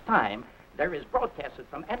first time there is broadcasted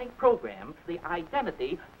from any program the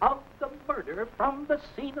identity of the murderer from the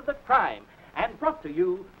scene of the crime, and brought to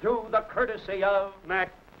you through the courtesy of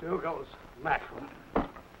MacDougal's mackerel.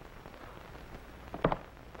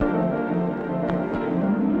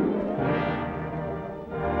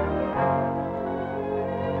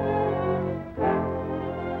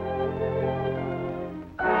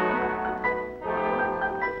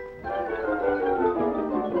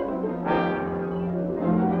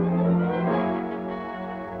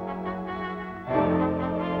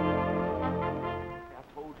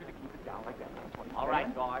 All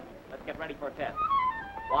right, George. Let's get ready for a test.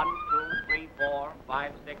 1, 2, 3, 4,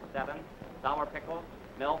 5, 6, 7. Sour pickles,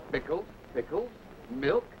 milk. Pickles,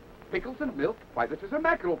 milk, pickles and milk. Why, this is a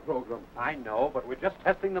mackerel program. I know, but we're just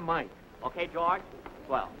testing the mic. Okay, George?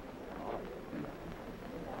 12.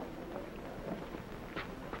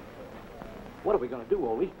 What are we going to do,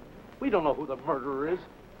 Ole? We don't know who the murderer is.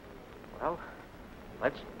 Well,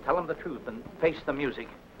 let's tell him the truth and face the music.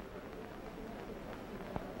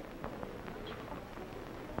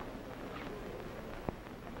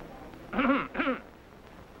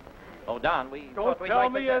 Oh, Don, we... Don't tell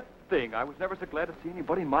me a thing. I was never so glad to see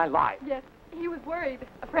anybody in my life. Yes, he was worried,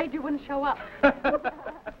 afraid you wouldn't show up.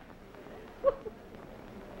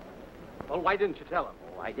 Well, why didn't you tell him?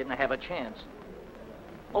 Oh, I didn't have a chance.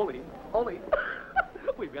 Ole,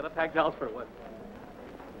 we've got to pack dolls for one.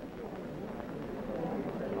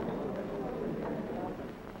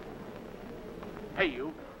 Hey,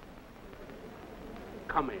 you.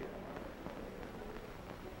 Come here.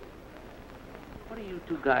 What are you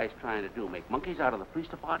two guys trying to do? Make monkeys out of the police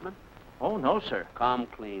department? Oh, no, sir. Come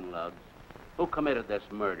clean, Lugs. Who committed this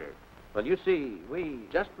murder? Well, you see, we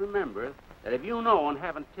just remember that if you know and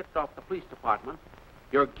haven't tipped off the police department,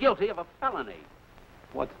 you're guilty of a felony.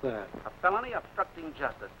 What's that? A felony obstructing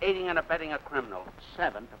justice, aiding and abetting a criminal.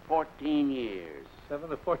 7 to 14 years. 7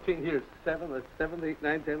 to 14 years. 7, 8,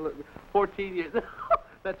 9, 10, 14 years.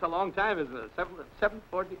 That's a long time, isn't it? 7,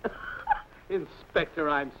 14. Inspector,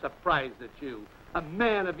 I'm surprised at you. A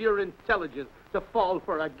man of your intelligence to fall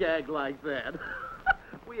for a gag like that.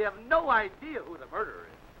 We have no idea who the murderer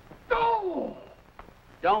is. No!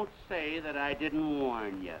 Don't say that I didn't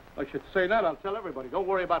warn you. I should say that. I'll tell everybody. Don't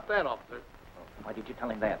worry about that, officer. Why did you tell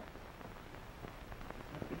him that?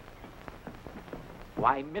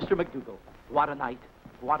 Why, Mr. MacDougal, what a night,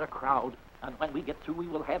 what a crowd. And when we get through, we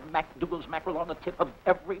will have MacDougal's mackerel on the tip of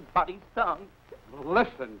everybody's tongue.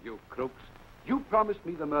 Listen, you crooks. You promised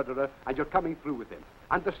me the murderer, and you're coming through with him.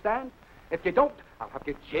 Understand? If you don't, I'll have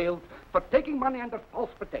you jailed for taking money under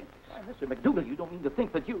false pretenses. Why, Mr. MacDougal, you don't mean to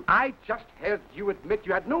think that you... I just heard you admit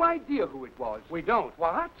you had no idea who it was. We don't.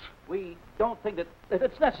 What? We don't think that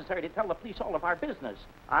it's necessary to tell the police all of our business.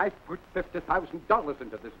 I've put $50,000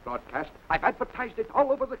 into this broadcast. I've advertised it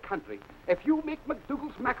all over the country. If you make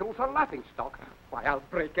MacDougal's mackerels a laughingstock, why, I'll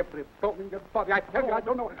break every bone in your body. I tell you, I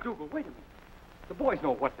don't know. MacDougal, wait a minute. The boys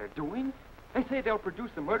know what they're doing. They say they'll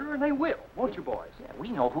produce the murderer, and they will, won't you, boys? Yeah, we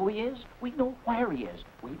know who he is. We know where he is.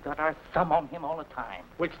 We've got our thumb on him all the time.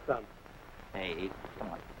 Which thumb? Hey, come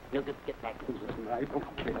on. We'll just get back to this. I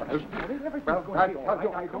don't care. Well, I tell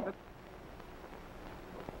you, I don't.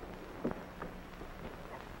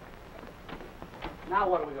 Now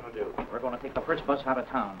what are we going to do? We're going to take the first bus out of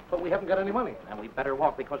town. But we haven't got any money. And we better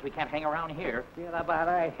walk because we can't hang around here. Yeah, but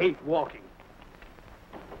I hate walking.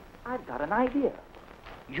 I've got an idea.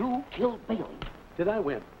 You killed Bailey. Did I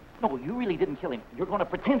win? No, you really didn't kill him. You're going to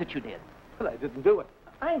pretend that you did. Well, I didn't do it.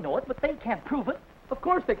 I know it, but they can't prove it. Of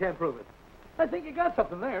course they can't prove it. I think you got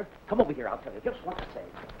something there. Come over here, I'll tell you just what to say.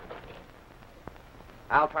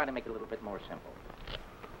 I'll try to make it a little bit more simple.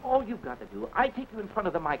 All you've got to do, I take you in front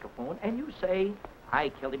of the microphone, and you say,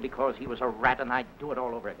 I killed him because he was a rat, and I'd do it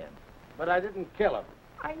all over again. But I didn't kill him.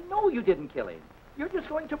 I know you didn't kill him. You're just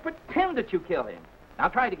going to pretend that you killed him. Now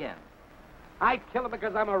try it again. I kill him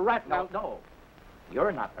because I'm a rat now. No.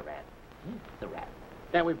 You're not the rat. He's the rat.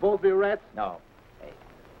 Can we both be rats? No. Hey,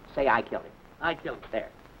 say I killed him. I killed him. There.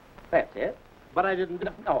 That's it. But I didn't. No,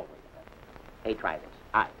 wait a minute. Hey, try this.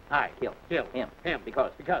 I killed him. Him.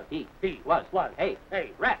 Because he was. Hey,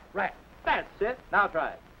 rat. That's it. Now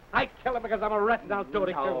try it. I kill him because I'm a rat and I'll do it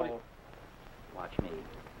again. Watch me.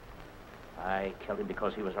 I killed him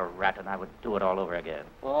because he was a rat, and I would do it all over again.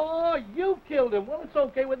 Oh, you killed him. Well, it's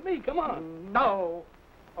okay with me. Come on. No.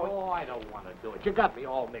 Oh, I don't want to do it. You got me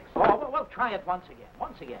all mixed Oh, up. well, try it once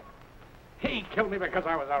again. He killed me because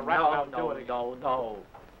I was a rat and I'll do it again. No.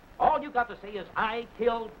 All you got to say is, I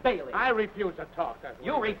killed Bailey. I refuse to talk. That's what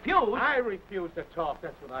You I do. refuse? I refuse to talk.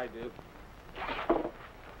 That's what I do.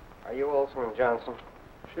 Are you Olsen and Johnson?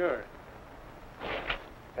 Sure.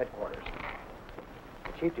 Headquarters.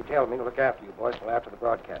 The chief detailed me to look after you boys till after the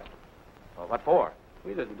broadcast. Well, what for?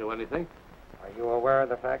 We didn't do anything. Are you aware of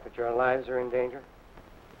the fact that your lives are in danger?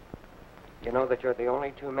 You know that you're the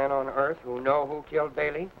only two men on Earth who know who killed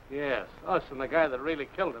Bailey? Yes, us and the guy that really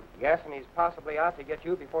killed him. Yes, and he's possibly out to get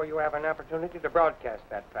you before you have an opportunity to broadcast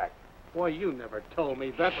that fact. Boy, you never told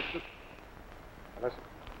me that. Was just... Now, listen.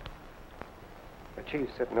 The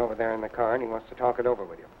chief's sitting over there in the car, and he wants to talk it over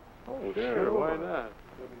with you. Oh, sure. Why not?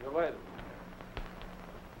 Go ahead.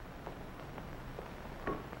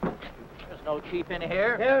 There's no chief in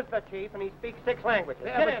here. Here's the chief, and he speaks 6 languages.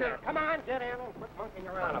 Yeah, Get in but there. Come on, get in and quit monkeying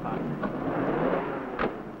around about it.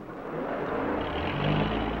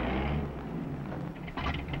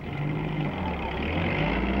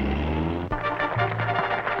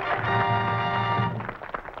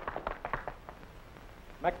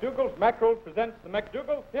 MacDougal's Mackerel presents the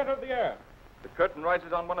MacDougal Theater of the Air. The curtain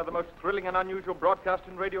rises on one of the most thrilling and unusual broadcasts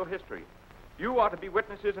in radio history. You are to be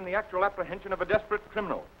witnesses in the actual apprehension of a desperate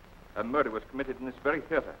criminal. A murder was committed in this very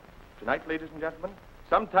theater. Tonight, ladies and gentlemen,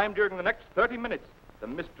 sometime during the next 30 minutes, the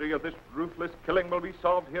mystery of this ruthless killing will be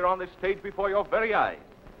solved here on this stage before your very eyes.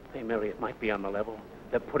 Hey, Mary, it might be on the level.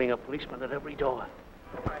 They're putting a policeman at every door.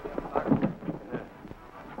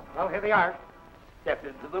 Well, here they are. Step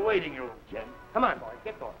into the waiting room, Jen. Come on, boys.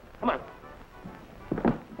 Get going. Come on.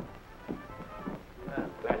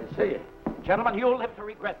 Glad to see you. Gentlemen, you'll live to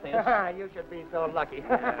regret this. You should be so lucky.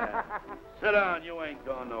 Sit down. You ain't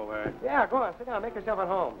going nowhere. Yeah, go on. Sit down. Make yourself at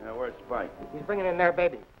home. Now, where's Spike? He's bringing in their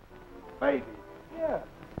baby. Baby. Yeah.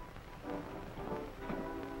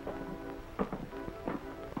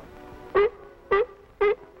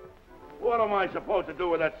 What am I supposed to do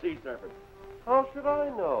with that sea serpent? How should I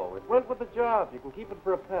know? It went with the job. You can keep it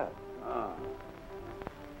for a pet. Oh.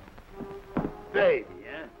 Baby,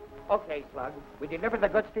 eh? Okay, Slug. We deliver the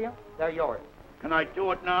goods to you. They're yours. Can I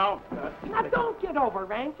do it now? Now, don't get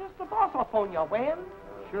over anxious. The boss will phone you when.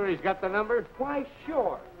 Sure he's got the number? Why,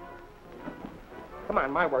 sure. Come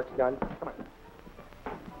on, my work's done. Come on.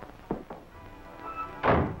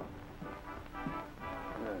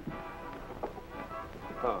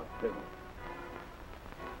 Oh, Tim.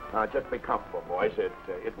 Just be comfortable, boys.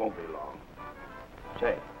 It won't be long.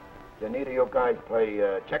 Say, do neither of you guys play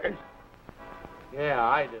checkers? Yeah,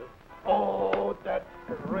 I do. Oh, that's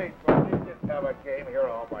great. Well, we just have a game here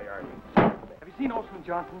all by ourselves. Have you seen Olsen and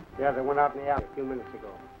Johnson? Yeah, they went out in the alley a few minutes ago.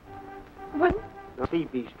 What? The sea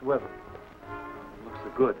beast with them. Looks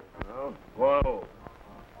so good. Well, whoa.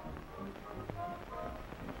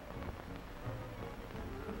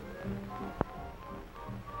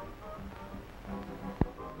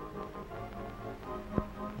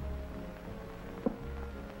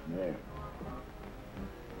 There.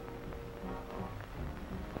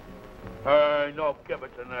 No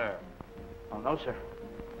gibbets in there. Oh, no, sir.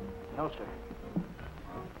 No, sir.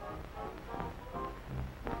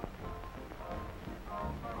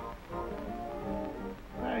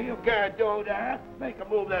 You can't do that. Make a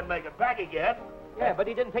move, then make it back again. Yeah, but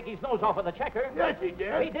he didn't take his nose off of the checker. Yes, he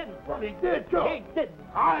did. He didn't. Well, he did, too. He didn't.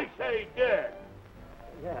 I say he did.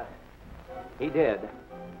 Yeah, he did.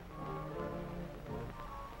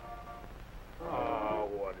 Oh,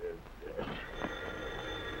 what is this?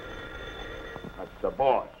 That's the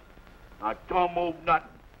boss. Now, don't move nothing.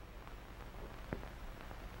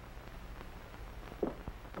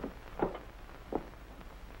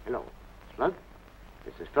 Hello, Slug.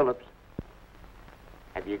 This is Phillips.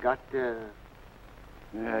 Have you got,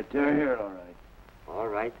 Yeah, they're here, all right. All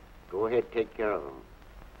right. Go ahead, take care of them.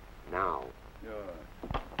 Now. Sure.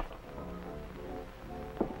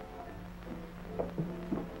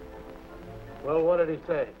 Well, what did he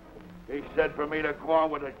say? He said for me to go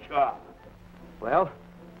on with a job. Well,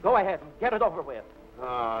 go ahead and get it over with.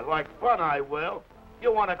 Like fun, I will.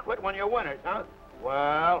 You want to quit when you're winners, huh?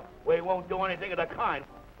 Well, we won't do anything of the kind.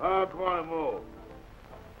 Go on and move.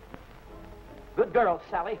 Good girl,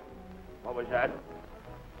 Sally. What was that?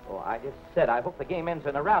 Oh, I just said I hope the game ends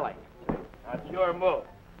in a rally. That's your move.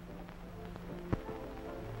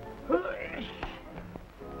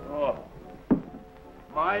 Oh,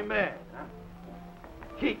 my man, huh?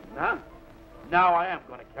 Chic, huh? Now I am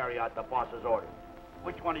going to carry out the boss's orders.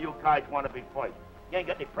 Which one of you guys want to be first? You ain't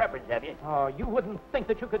got any preference, have you? Oh, you wouldn't think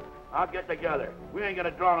that you could... I'll get together. We ain't going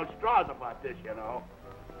to draw no straws about this, you know.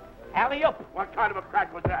 Alley-up. What kind of a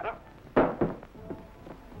crack was that, huh?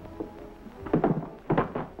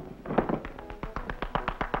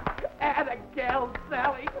 Atta gal,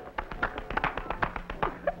 Sally.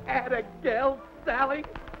 Atta gal, Sally.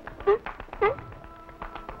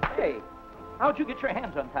 Hey, how'd you get your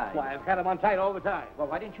hands untied? Why, I've had him untied all the time. Well,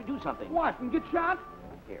 why didn't you do something? What, and get shot?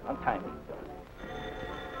 Here, untie me.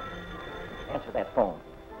 Answer that phone,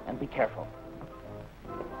 and be careful.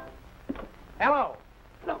 Hello.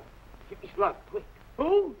 No. Get me Slug, quick.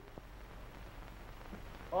 Who?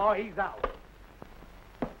 Oh, he's out.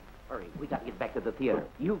 Hurry, we got to get back to the theater.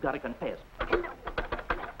 You've got to confess.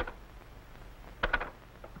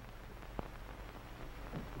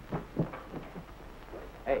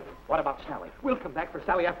 Hey, what about Sally? We'll come back for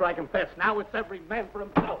Sally after I confess. Now it's every man for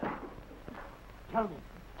himself. Tell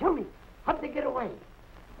me, how did they get away?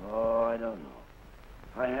 Oh, I don't know.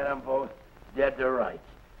 I had them both dead to rights.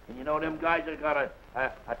 And you know, them guys have got a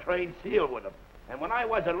trained seal with them. And when I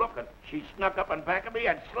wasn't looking, she snuck up in back of me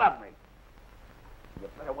and slugged me. You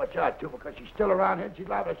better watch out, too, because she's still around here and she's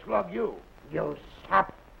liable to slug you. You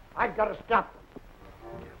sap. I've got to stop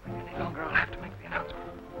them. Any longer, I'll have to make the announcement.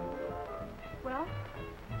 Well,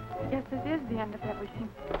 I guess this is the end of everything.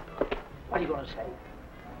 What are you going to say?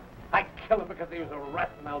 I killed him because he was a rat,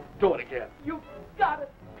 and I'll do it again. You got it.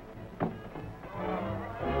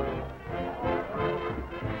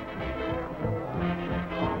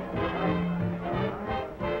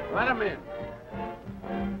 Let him in.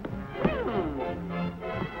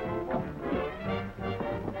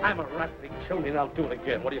 I'm a rat, and he killed me, and I'll do it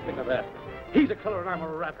again. What do you think of that? He's a killer, and I'm a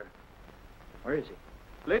ratter. Where is he?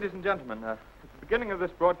 Ladies and gentlemen, at the beginning of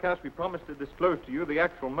this broadcast, we promised to disclose to you the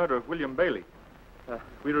actual murder of William Bailey.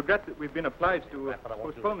 We regret that we've been obliged to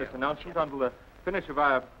postpone this announcement until the finish of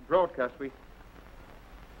our broadcast.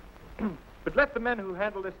 But let the men who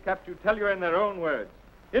handle this capture tell you in their own words.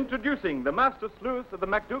 Introducing the master sleuths of the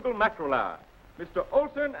MacDougal Mackerel Hour, Mr.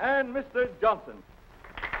 Olsen and Mr. Johnson.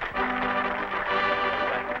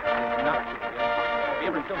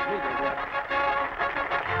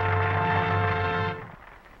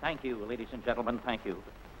 Thank you, ladies and gentlemen, thank you.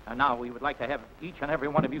 And now we would like to have each and every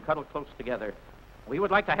one of you cuddle close together. We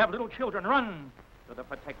would like to have little children run to the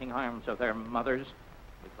protecting arms of their mothers,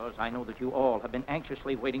 because I know that you all have been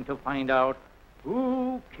anxiously waiting to find out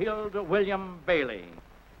who killed William Bailey.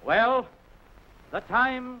 Well, the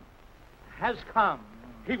time has come.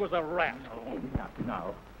 He was a rat. Oh, not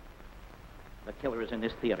now. The killer is in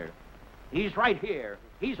this theater. He's right here.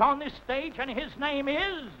 He's on this stage, and his name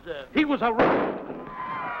is... He was a rat.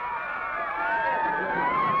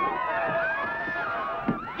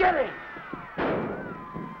 Get him!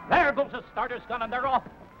 There goes the starter's gun, and they're off.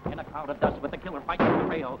 In a cloud of dust with the killer fighting the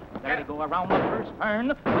rail. There they go around the first turn,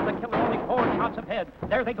 with the killer only 4 shots ahead.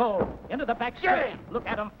 There they go, into the back stretch. Look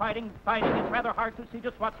at them fighting. It's rather hard to see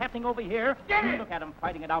just what's happening over here. Look at them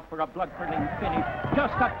fighting it out for a blood-curdling finish.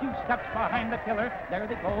 Just a few steps behind the killer. There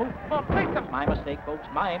they go. Oh, take them. My mistake, folks,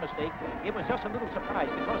 my mistake. It was just a little surprise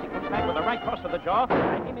because he comes back with a right cross to the jaw,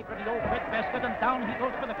 and he makes the old red basket, and down he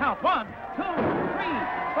goes for the count. 1, 2, 3,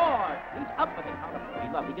 4. He's up with the count of 3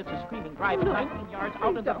 love. He gets a screaming drive 19 yards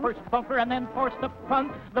out in the first bunker and then forced to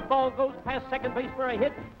punt. The ball goes past second base for a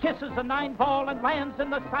hit, kisses the 9 ball and lands in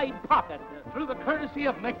the side pocket. Through the courtesy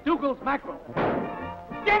of MacDougal's mackerel.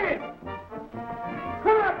 Get him!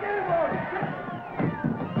 Come on, get him, boys!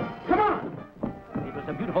 Come on! It was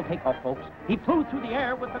a beautiful takeoff, folks. He flew through the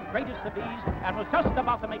air with the greatest of ease and was just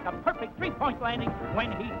about to make a perfect 3-point landing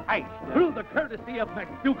when he iced. Through the courtesy of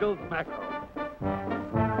MacDougal's mackerel.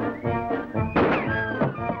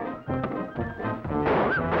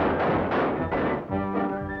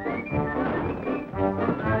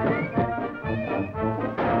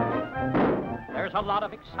 There's a lot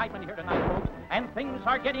of excitement here tonight, folks, and things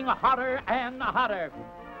are getting hotter and hotter.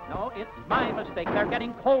 No, it's my mistake. They're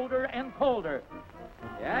getting colder and colder.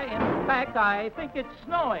 Yeah, in fact, I think it's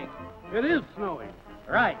snowing. It is snowing.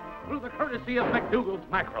 Right. Through the courtesy of MacDougal's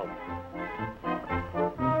mackerel.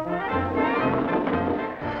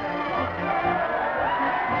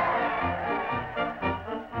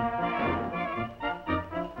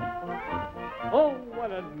 Oh,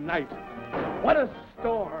 what a night. What a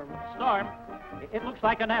storm. Storm? It looks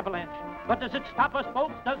like an avalanche. But does it stop us,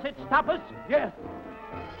 folks? Does it stop us? Yes.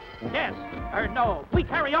 Yes or no. We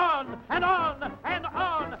carry on and on and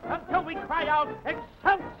on until we cry out,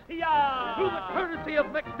 Excelsior! Through the courtesy of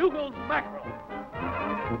MacDougal's mackerel.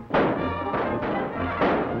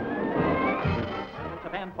 There's a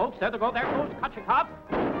band, folks. There they go. There goes Kachikov.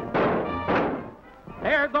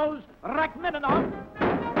 There goes Rachmaninoff.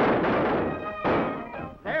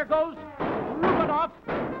 There goes Rubinoff.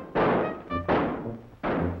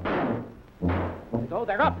 So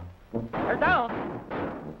they're up. They're down.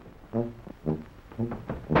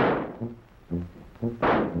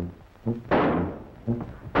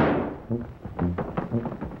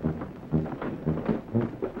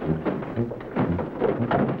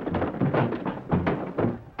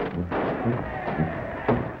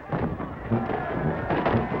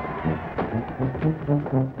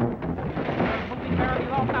 Moving barely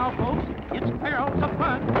along now, folks. It's barrels of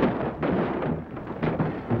fun.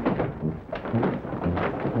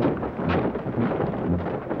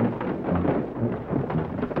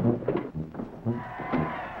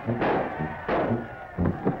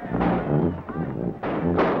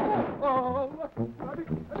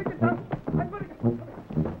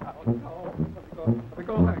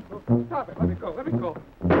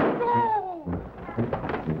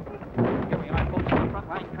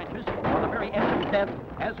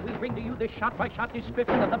 Shot-by-shot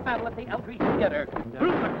description of the battle at the Eldridge Theater.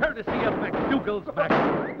 Through the courtesy of MacDougal's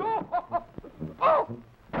mackerel. Oh!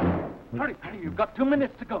 Hurry, you've got 2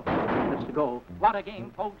 minutes to go. 2 minutes to go. What a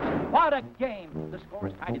game, folks. What a game. The score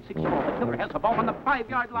is tied at 6-all. The killer has the ball on the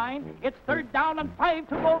 5-yard line. It's 3rd down and 5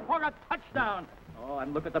 to go for a touchdown. Oh,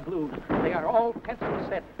 and look at the Blues. They are all pencil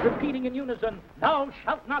set, repeating in unison, "Thou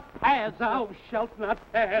shalt not pass. Thou shalt not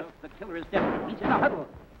pass." Look, the killer is dead. He's in a huddle.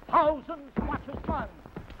 Thousands watch us run.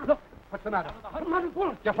 Look. What's the matter? I'm out of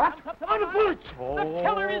bullets. You what? Out of bullets. Oh. The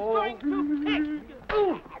killer is going to kick.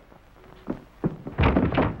 Ooh.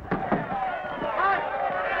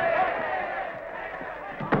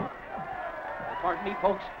 Pardon me,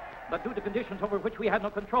 folks, but due to conditions over which we had no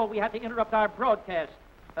control, we had to interrupt our broadcast.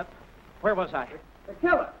 Where was I? The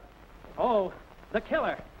killer. Oh, the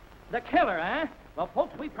killer. The killer, eh? Well,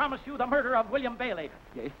 folks, we promised you the murder of William Bailey.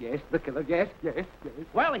 Yes, the killer, yes.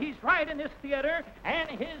 Well, he's right in this theater, and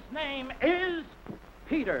his name is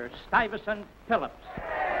Peter Stuyvesant Phillips.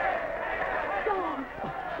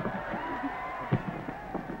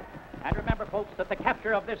 And remember, folks, that the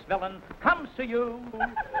capture of this villain comes to you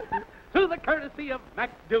through the courtesy of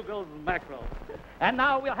MacDougal's mackerel. And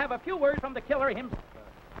now we'll have a few words from the killer himself.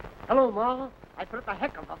 Hello, Ma. I put up a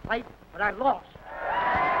heck of a fight, but I lost.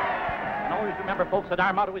 And always remember, folks, that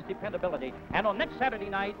our motto is dependability. And on next Saturday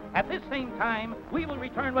night, at this same time, we will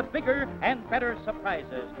return with bigger and better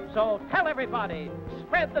surprises. So tell everybody,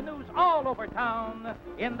 spread the news all over town.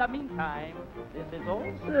 In the meantime, this is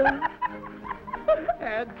Olsen.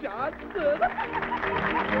 And Johnson.